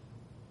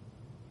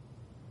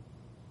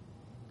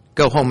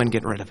 go home and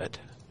get rid of it.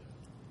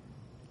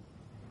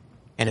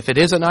 And if it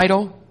is an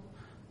idol,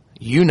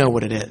 you know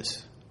what it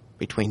is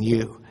between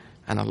you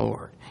and the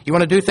Lord. You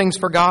want to do things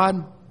for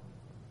God?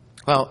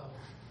 Well,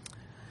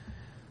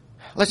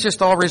 let's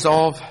just all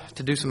resolve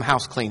to do some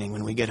house cleaning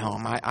when we get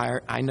home.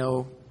 I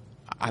know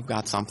I've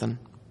got something.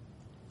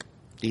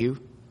 Do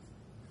you?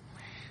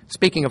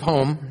 Speaking of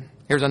home,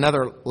 here's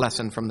another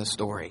lesson from the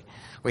story.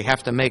 We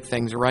have to make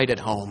things right at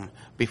home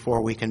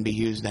before we can be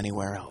used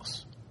anywhere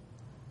else.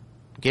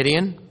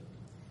 Gideon,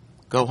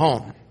 go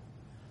home.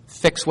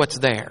 Fix what's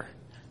there.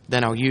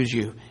 Then I'll use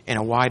you in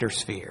a wider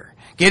sphere.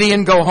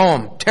 Gideon, go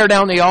home. Tear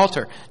down the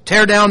altar.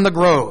 Tear down the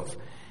grove.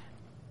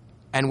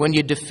 And when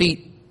you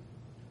defeat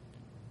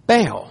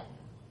Baal,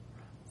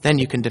 then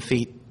you can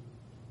defeat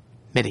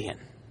Midian.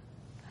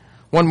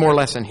 One more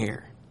lesson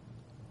here.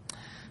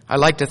 I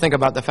like to think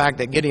about the fact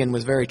that Gideon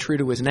was very true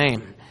to his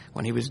name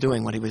when he was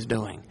doing what he was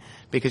doing.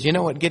 Because you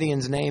know what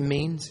Gideon's name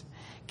means?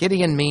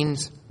 Gideon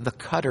means the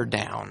cutter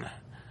down.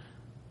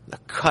 The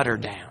cutter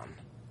down.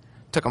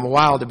 Took him a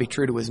while to be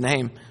true to his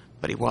name,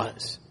 but he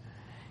was.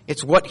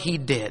 It's what he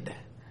did.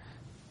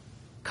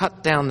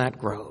 Cut down that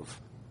grove.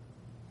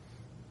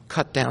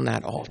 Cut down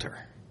that altar.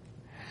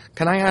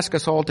 Can I ask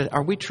us all,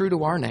 are we true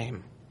to our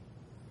name?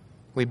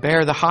 We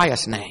bear the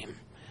highest name.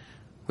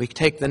 We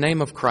take the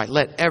name of Christ.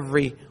 Let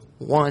every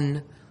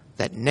one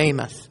that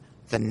nameth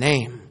the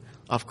name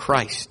of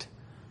Christ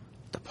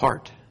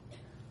depart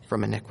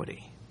from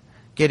iniquity.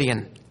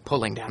 Gideon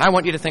pulling down. I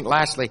want you to think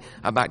lastly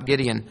about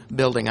Gideon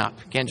building up.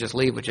 You can't just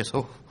leave with just,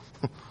 we've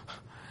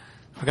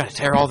got to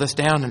tear all this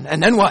down.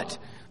 And then what?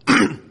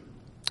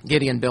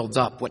 Gideon builds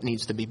up what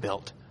needs to be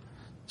built.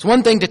 It's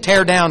one thing to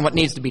tear down what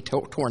needs to be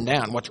torn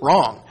down, what's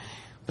wrong.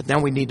 But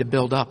then we need to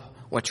build up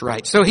what's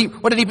right. So he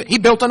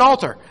built an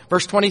altar.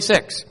 Verse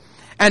 26.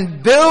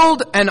 And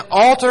build an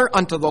altar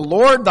unto the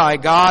Lord thy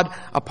God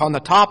upon the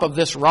top of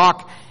this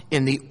rock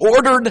in the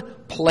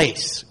ordered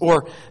place.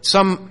 Or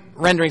some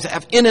renderings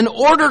have in an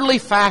orderly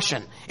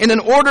fashion, in an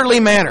orderly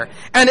manner.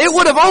 And it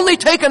would have only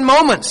taken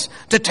moments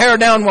to tear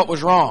down what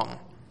was wrong.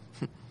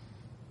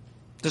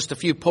 Just a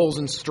few pulls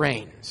and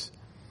strains.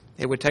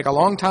 It would take a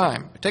long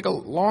time, take a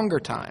longer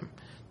time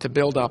to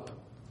build up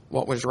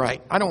what was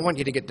right. I don't want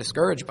you to get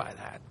discouraged by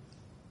that.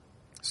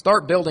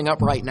 Start building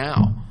up right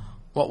now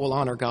what will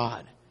honor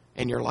God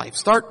in your life.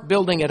 Start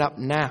building it up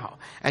now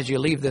as you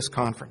leave this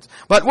conference.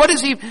 But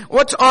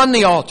what's on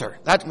the altar?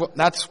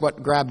 That's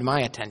what grabbed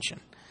my attention.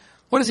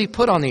 What does he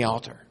put on the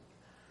altar?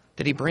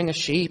 Did he bring a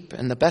sheep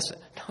and the best?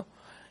 No.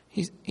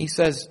 He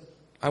says,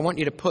 I want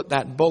you to put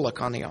that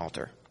bullock on the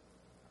altar.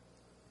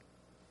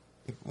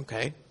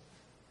 Okay.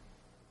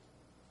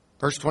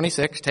 Verse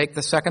 26, take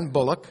the second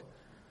bullock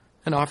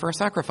and offer a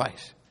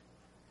sacrifice.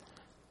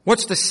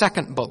 What's the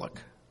second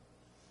bullock?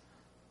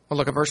 Well,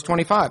 look at verse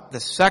 25. The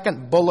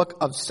second bullock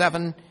of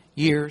 7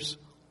 years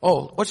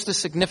old. What's the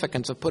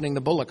significance of putting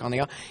the bullock on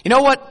the altar? You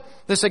know what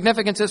the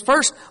significance is?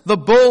 First, the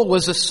bull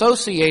was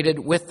associated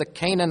with the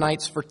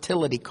Canaanites'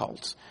 fertility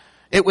cults.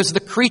 It was the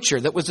creature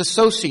that was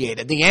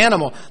associated, the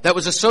animal that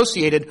was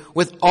associated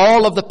with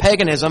all of the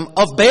paganism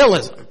of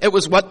Baalism. It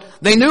was what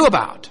they knew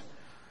about.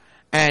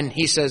 And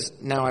he says,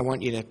 now I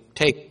want you to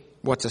take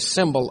what's a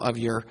symbol of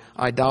your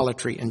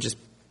idolatry and just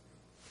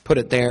put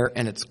it there,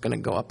 and it's going to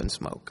go up in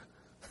smoke.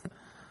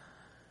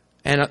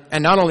 And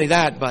not only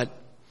that, but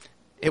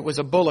it was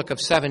a bullock of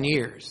 7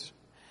 years.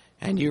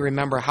 And you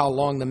remember how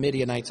long the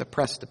Midianites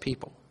oppressed the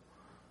people.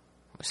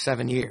 It was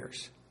 7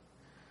 years.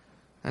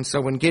 And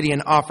so when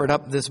Gideon offered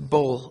up this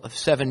bull of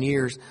 7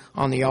 years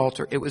on the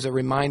altar, it was a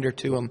reminder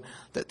to him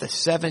that the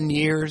 7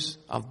 years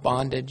of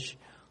bondage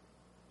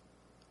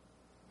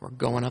were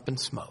going up in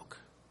smoke.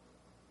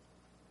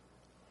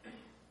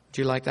 Would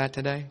you like that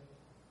today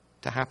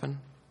to happen?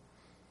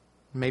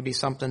 Maybe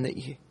something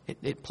that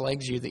it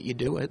plagues you that you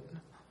do it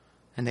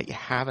and that you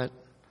have it.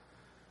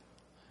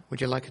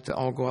 Would you like it to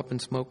all go up in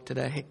smoke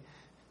today?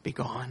 Be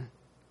gone.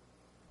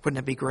 Wouldn't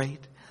it be great?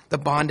 The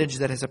bondage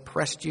that has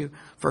oppressed you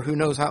for who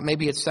knows how.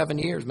 Maybe it's 7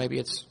 years. Maybe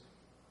it's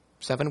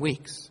 7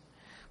 weeks.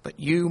 But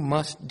you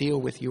must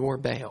deal with your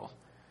Baal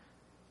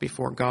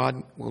before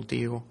God will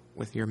deal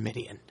with your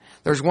Midian.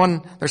 There's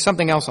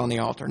something else on the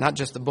altar. Not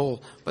just the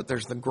bull, but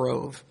there's the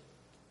grove.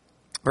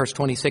 Verse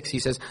 26, he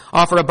says,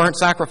 offer a burnt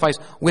sacrifice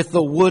with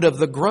the wood of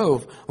the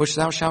grove, which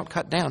thou shalt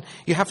cut down.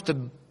 You have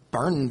to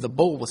burn the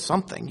bull with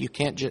something. You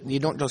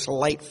don't just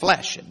light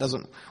flesh. It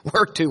doesn't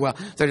work too well.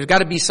 There's got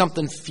to be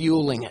something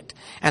fueling it.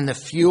 And the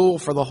fuel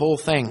for the whole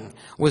thing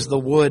was the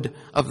wood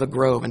of the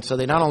grove. And so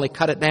they not only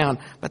cut it down,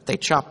 but they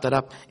chopped it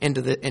up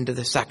into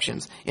the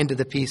sections, into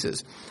the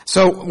pieces.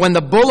 So when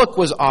the bullock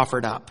was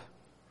offered up,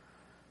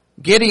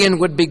 Gideon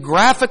would be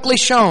graphically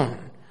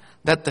shown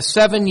that the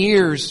 7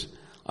 years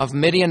of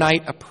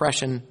Midianite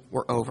oppression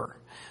were over.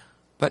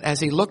 But as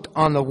he looked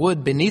on the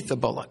wood beneath the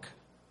bullock,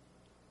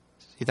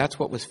 see, that's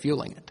what was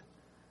fueling it.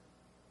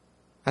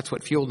 That's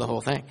what fueled the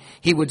whole thing.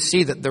 He would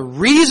see that the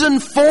reason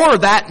for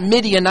that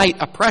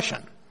Midianite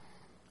oppression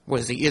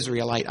was the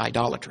Israelite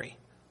idolatry.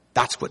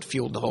 That's what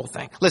fueled the whole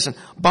thing. Listen,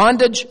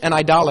 bondage and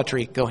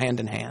idolatry go hand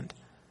in hand.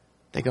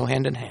 They go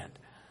hand in hand.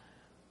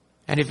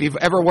 And if you've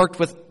ever worked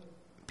with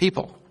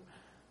people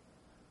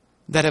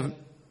that have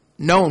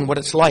known what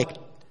it's like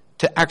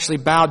to actually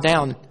bow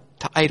down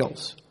to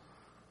idols,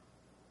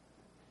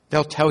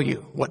 they'll tell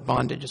you what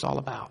bondage is all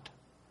about.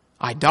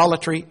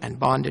 Idolatry and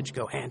bondage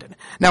go hand in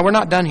hand. Now, we're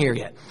not done here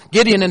yet.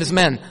 Gideon and his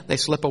men, they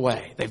slip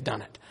away. They've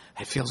done it.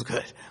 It feels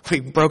good. We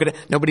broke it.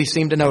 Nobody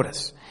seemed to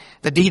notice.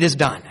 The deed is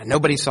done, and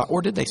nobody saw,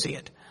 or did they see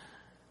it?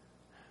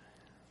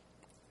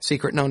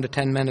 Secret known to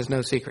 10 men is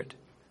no secret,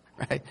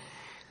 right?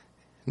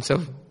 And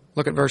so,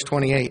 look at verse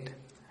 28.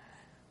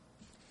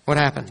 What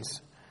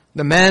happens?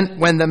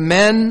 When the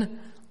men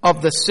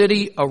of the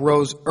city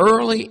arose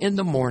early in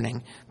the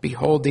morning,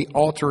 behold, the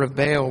altar of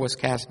Baal was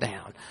cast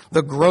down.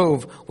 The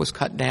grove was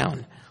cut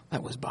down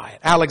that was by it.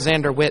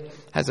 Alexander Witt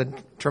has a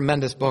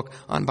tremendous book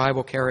on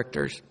Bible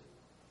characters.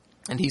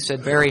 And he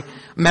said very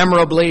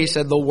memorably, he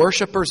said, the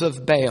worshipers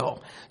of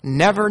Baal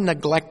never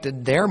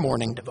neglected their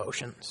morning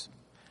devotions.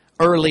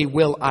 Early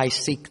will I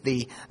seek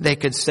thee, they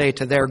could say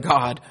to their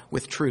God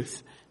with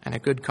truth and a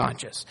good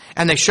conscience.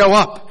 And they show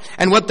up,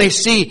 and what they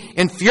see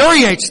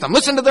infuriates them.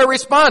 Listen to their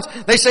response.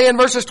 They say in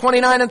verses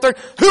 29 and 30,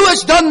 who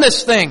has done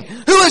this thing?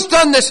 Who has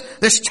done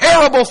this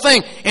terrible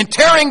thing in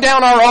tearing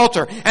down our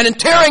altar and in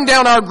tearing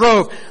down our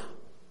grove?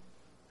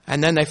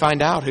 And then they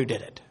find out who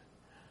did it.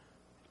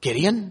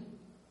 Gideon?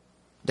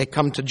 They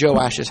come to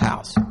Joash's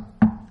house.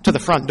 To the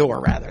front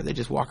door, rather. They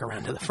just walk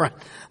around to the front.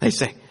 They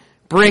say,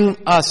 bring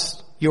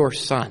us your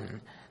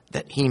son,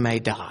 that he may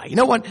die. You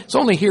know what? It's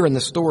only here in the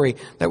story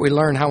that we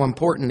learn how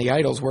important the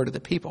idols were to the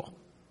people.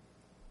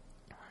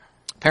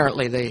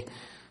 Apparently they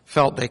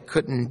felt they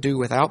couldn't do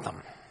without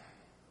them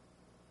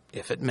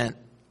if it meant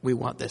we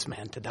want this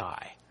man to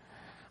die.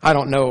 I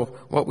don't know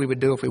what we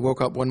would do if we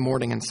woke up one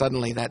morning and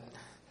suddenly that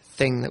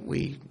thing that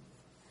we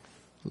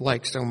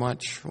like so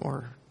much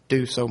or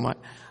do so much,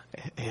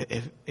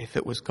 if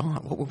it was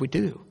gone, what would we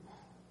do?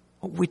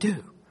 What would we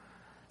do?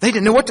 They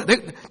didn't know what to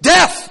do.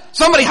 Death!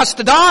 Somebody has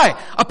to die.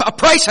 A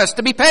price has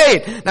to be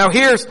paid. Now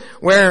here's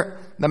where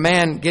the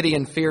man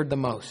Gideon feared the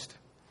most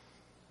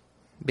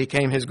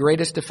became his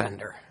greatest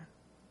defender,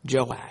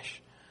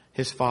 Joash,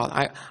 his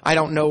father. I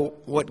don't know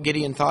what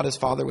Gideon thought his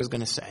father was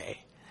going to say.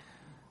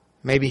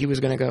 Maybe he was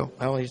going to go,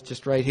 well, he's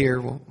just right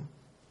here. We'll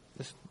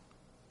just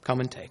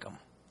come and take him.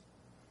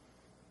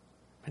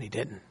 But he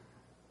didn't.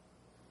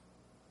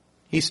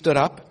 He stood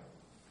up.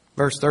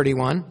 Verse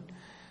 31.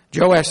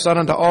 Joash said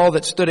unto all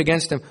that stood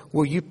against him,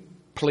 will you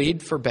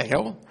plead for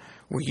Baal?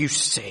 Will you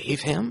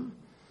save him?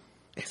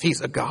 If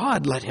he's a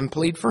god, let him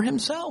plead for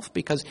himself,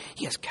 because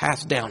he has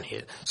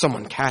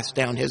someone cast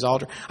down his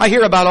altar. I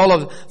hear about all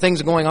of the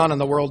things going on in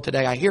the world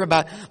today. I hear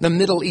about the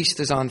Middle East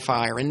is on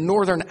fire, and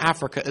Northern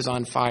Africa is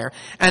on fire,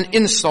 and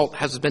insult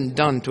has been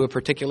done to a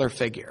particular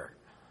figure.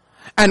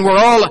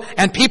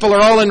 And people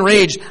are all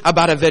enraged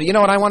about a video. You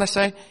know what I want to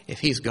say? If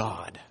he's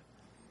God,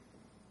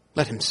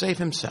 let him save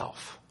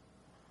himself.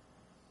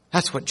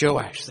 That's what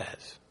Joash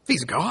says. If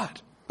he's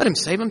God, let him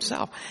save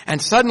himself.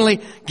 And suddenly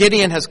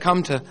Gideon has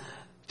come to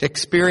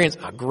experience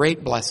a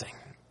great blessing.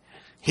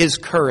 His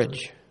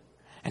courage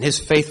and his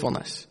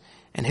faithfulness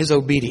and his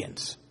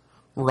obedience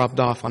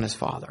rubbed off on his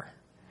father.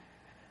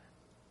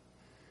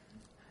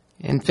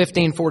 In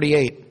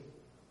 1548,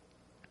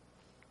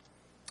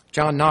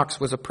 John Knox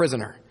was a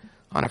prisoner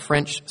on a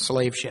French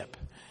slave ship.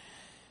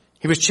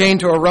 He was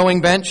chained to a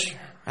rowing bench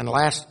and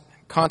lashed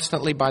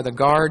constantly by the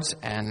guards,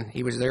 and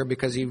he was there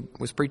because he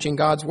was preaching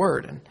God's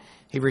word, and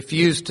he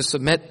refused to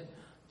submit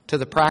to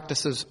the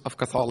practices of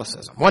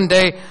Catholicism. One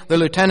day, the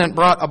lieutenant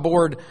brought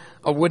aboard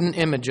a wooden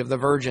image of the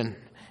Virgin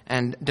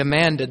and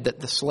demanded that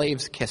the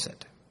slaves kiss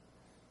it.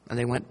 And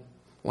they went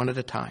one at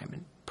a time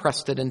and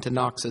pressed it into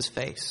Knox's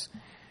face,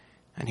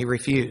 and he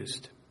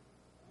refused.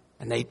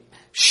 And they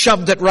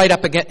shoved it right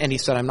up again, and he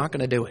said, I'm not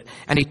going to do it.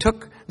 And he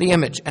took the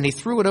image and he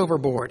threw it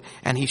overboard,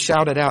 and he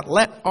shouted out,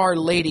 let Our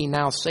Lady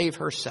now save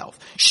herself.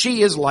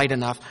 She is light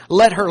enough.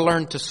 Let her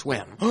learn to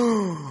swim.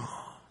 And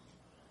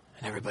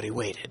everybody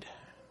waited.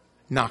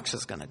 Knox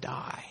is going to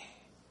die.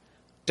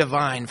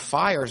 Divine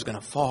fire is going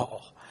to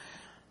fall.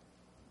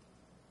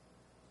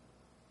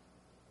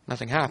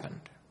 Nothing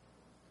happened.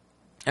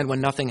 And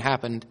when nothing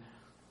happened,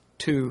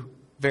 two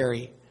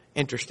very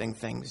interesting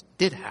things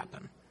did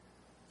happen.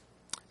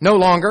 No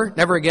longer,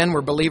 never again,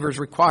 were believers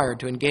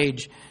required to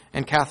engage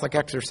in Catholic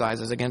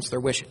exercises against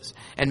their wishes.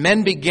 And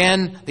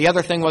the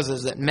other thing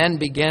was that men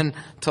began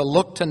to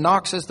look to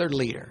Knox as their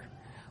leader.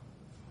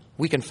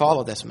 We can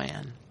follow this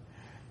man.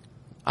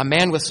 A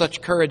man with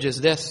such courage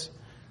as this,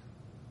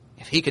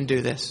 if he can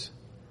do this,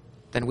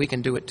 then we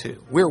can do it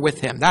too. We're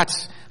with him.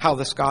 That's how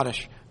the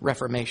Scottish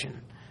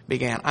Reformation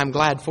began. I'm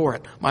glad for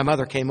it. My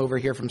mother came over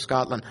here from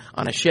Scotland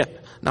on a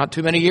ship not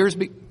too many years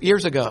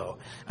ago.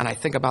 And I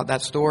think about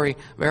that story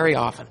very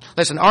often.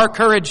 Listen, our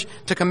courage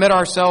to commit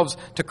ourselves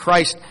to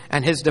Christ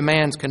and his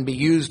demands can be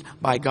used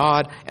by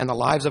God in the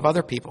lives of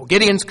other people.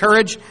 Gideon's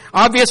courage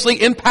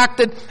obviously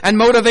impacted and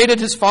motivated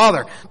his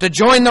father to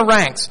join the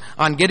ranks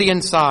on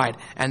Gideon's side.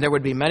 And there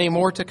would be many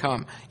more to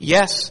come.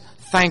 Yes,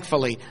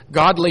 thankfully,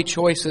 godly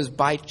choices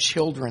by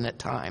children at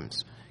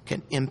times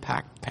can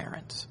impact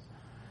parents.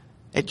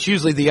 It's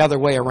usually the other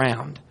way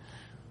around.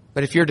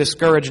 But if you're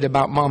discouraged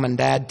about mom and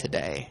dad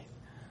today,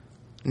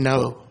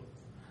 know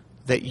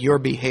that your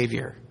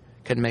behavior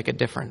can make a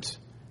difference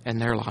in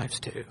their lives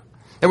too.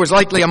 There was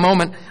likely a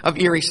moment of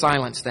eerie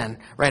silence then,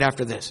 right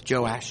after this.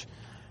 Joash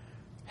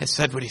had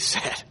said what he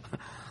said.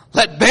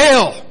 Let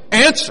Baal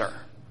answer.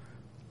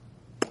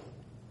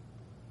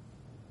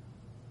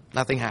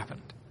 Nothing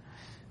happened.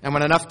 And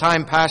when enough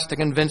time passed to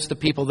convince the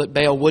people that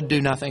Baal would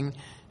do nothing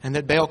and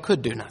that Baal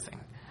could do nothing,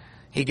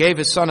 he gave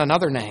his son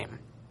another name,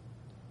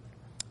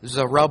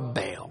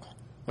 Zerubbabel.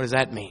 What does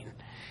that mean?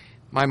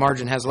 My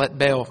margin has let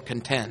Baal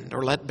contend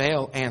or let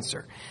Baal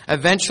answer.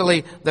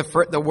 Eventually,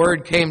 the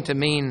word came to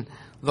mean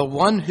the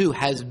one who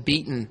has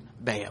beaten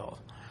Baal.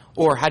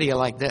 Or how do you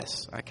like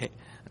this? I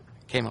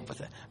came up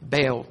with it.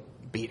 Baal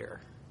beater.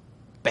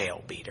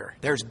 Baal beater.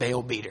 There's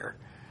Baal beater.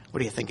 What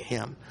do you think of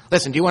him?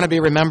 Listen, do you want to be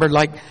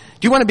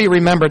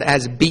remembered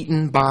as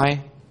beaten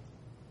by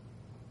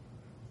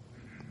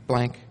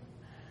blank?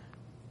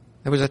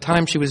 There was a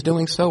time she was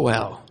doing so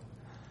well.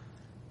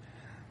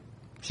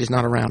 She's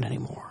not around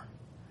anymore.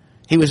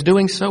 He was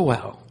doing so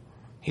well.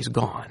 He's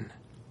gone.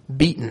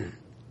 Beaten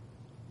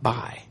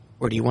by.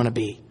 Or do you want to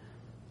be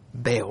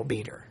Baal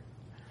beater?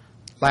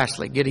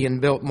 Lastly, Gideon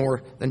built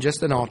more than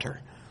just an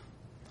altar.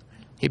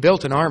 He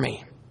built an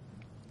army.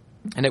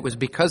 And it was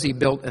because he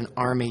built an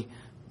army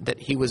that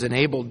he was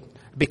enabled,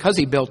 because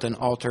he built an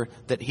altar,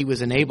 that he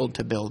was enabled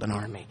to build an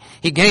army.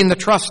 He gained the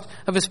trust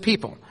of his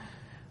people.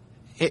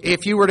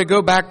 If you were to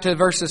go back to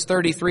verses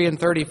 33 and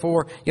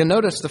 34, you'll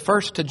notice the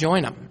first to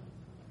join him.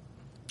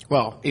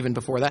 Well, even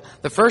before that,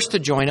 the first to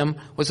join him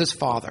was his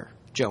father,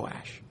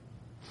 Joash.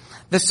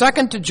 The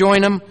second to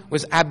join him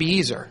was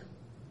Abiezer.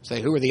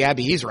 Say, who are the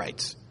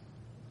Abiezerites?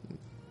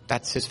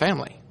 That's his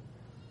family.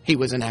 He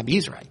was an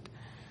Abiezerite.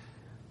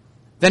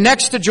 The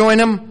next to join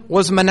him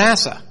was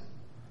Manasseh.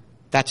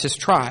 That's his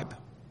tribe.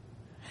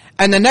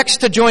 And the next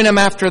to join him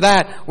after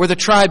that were the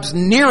tribes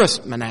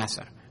nearest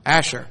Manasseh: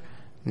 Asher,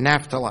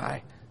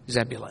 Naphtali,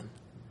 Zebulun.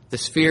 The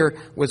sphere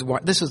was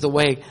one. This is the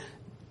way,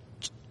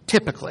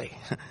 typically,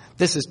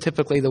 this is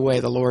typically the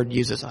way the Lord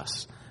uses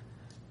us.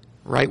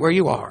 Right where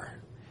you are.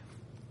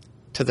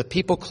 To the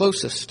people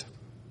closest.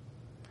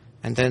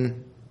 And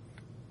then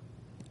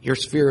your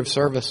sphere of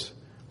service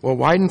will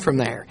widen from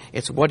there.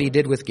 It's what he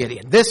did with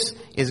Gideon. This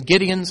is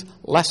Gideon's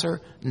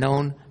lesser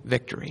known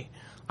victory.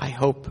 I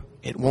hope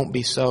it won't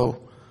be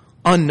so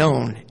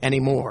unknown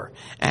anymore.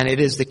 And it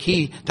is the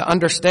key to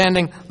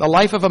understanding the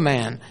life of a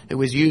man who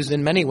was used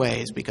in many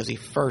ways because he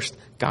first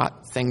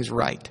got things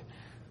right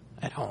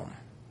at home.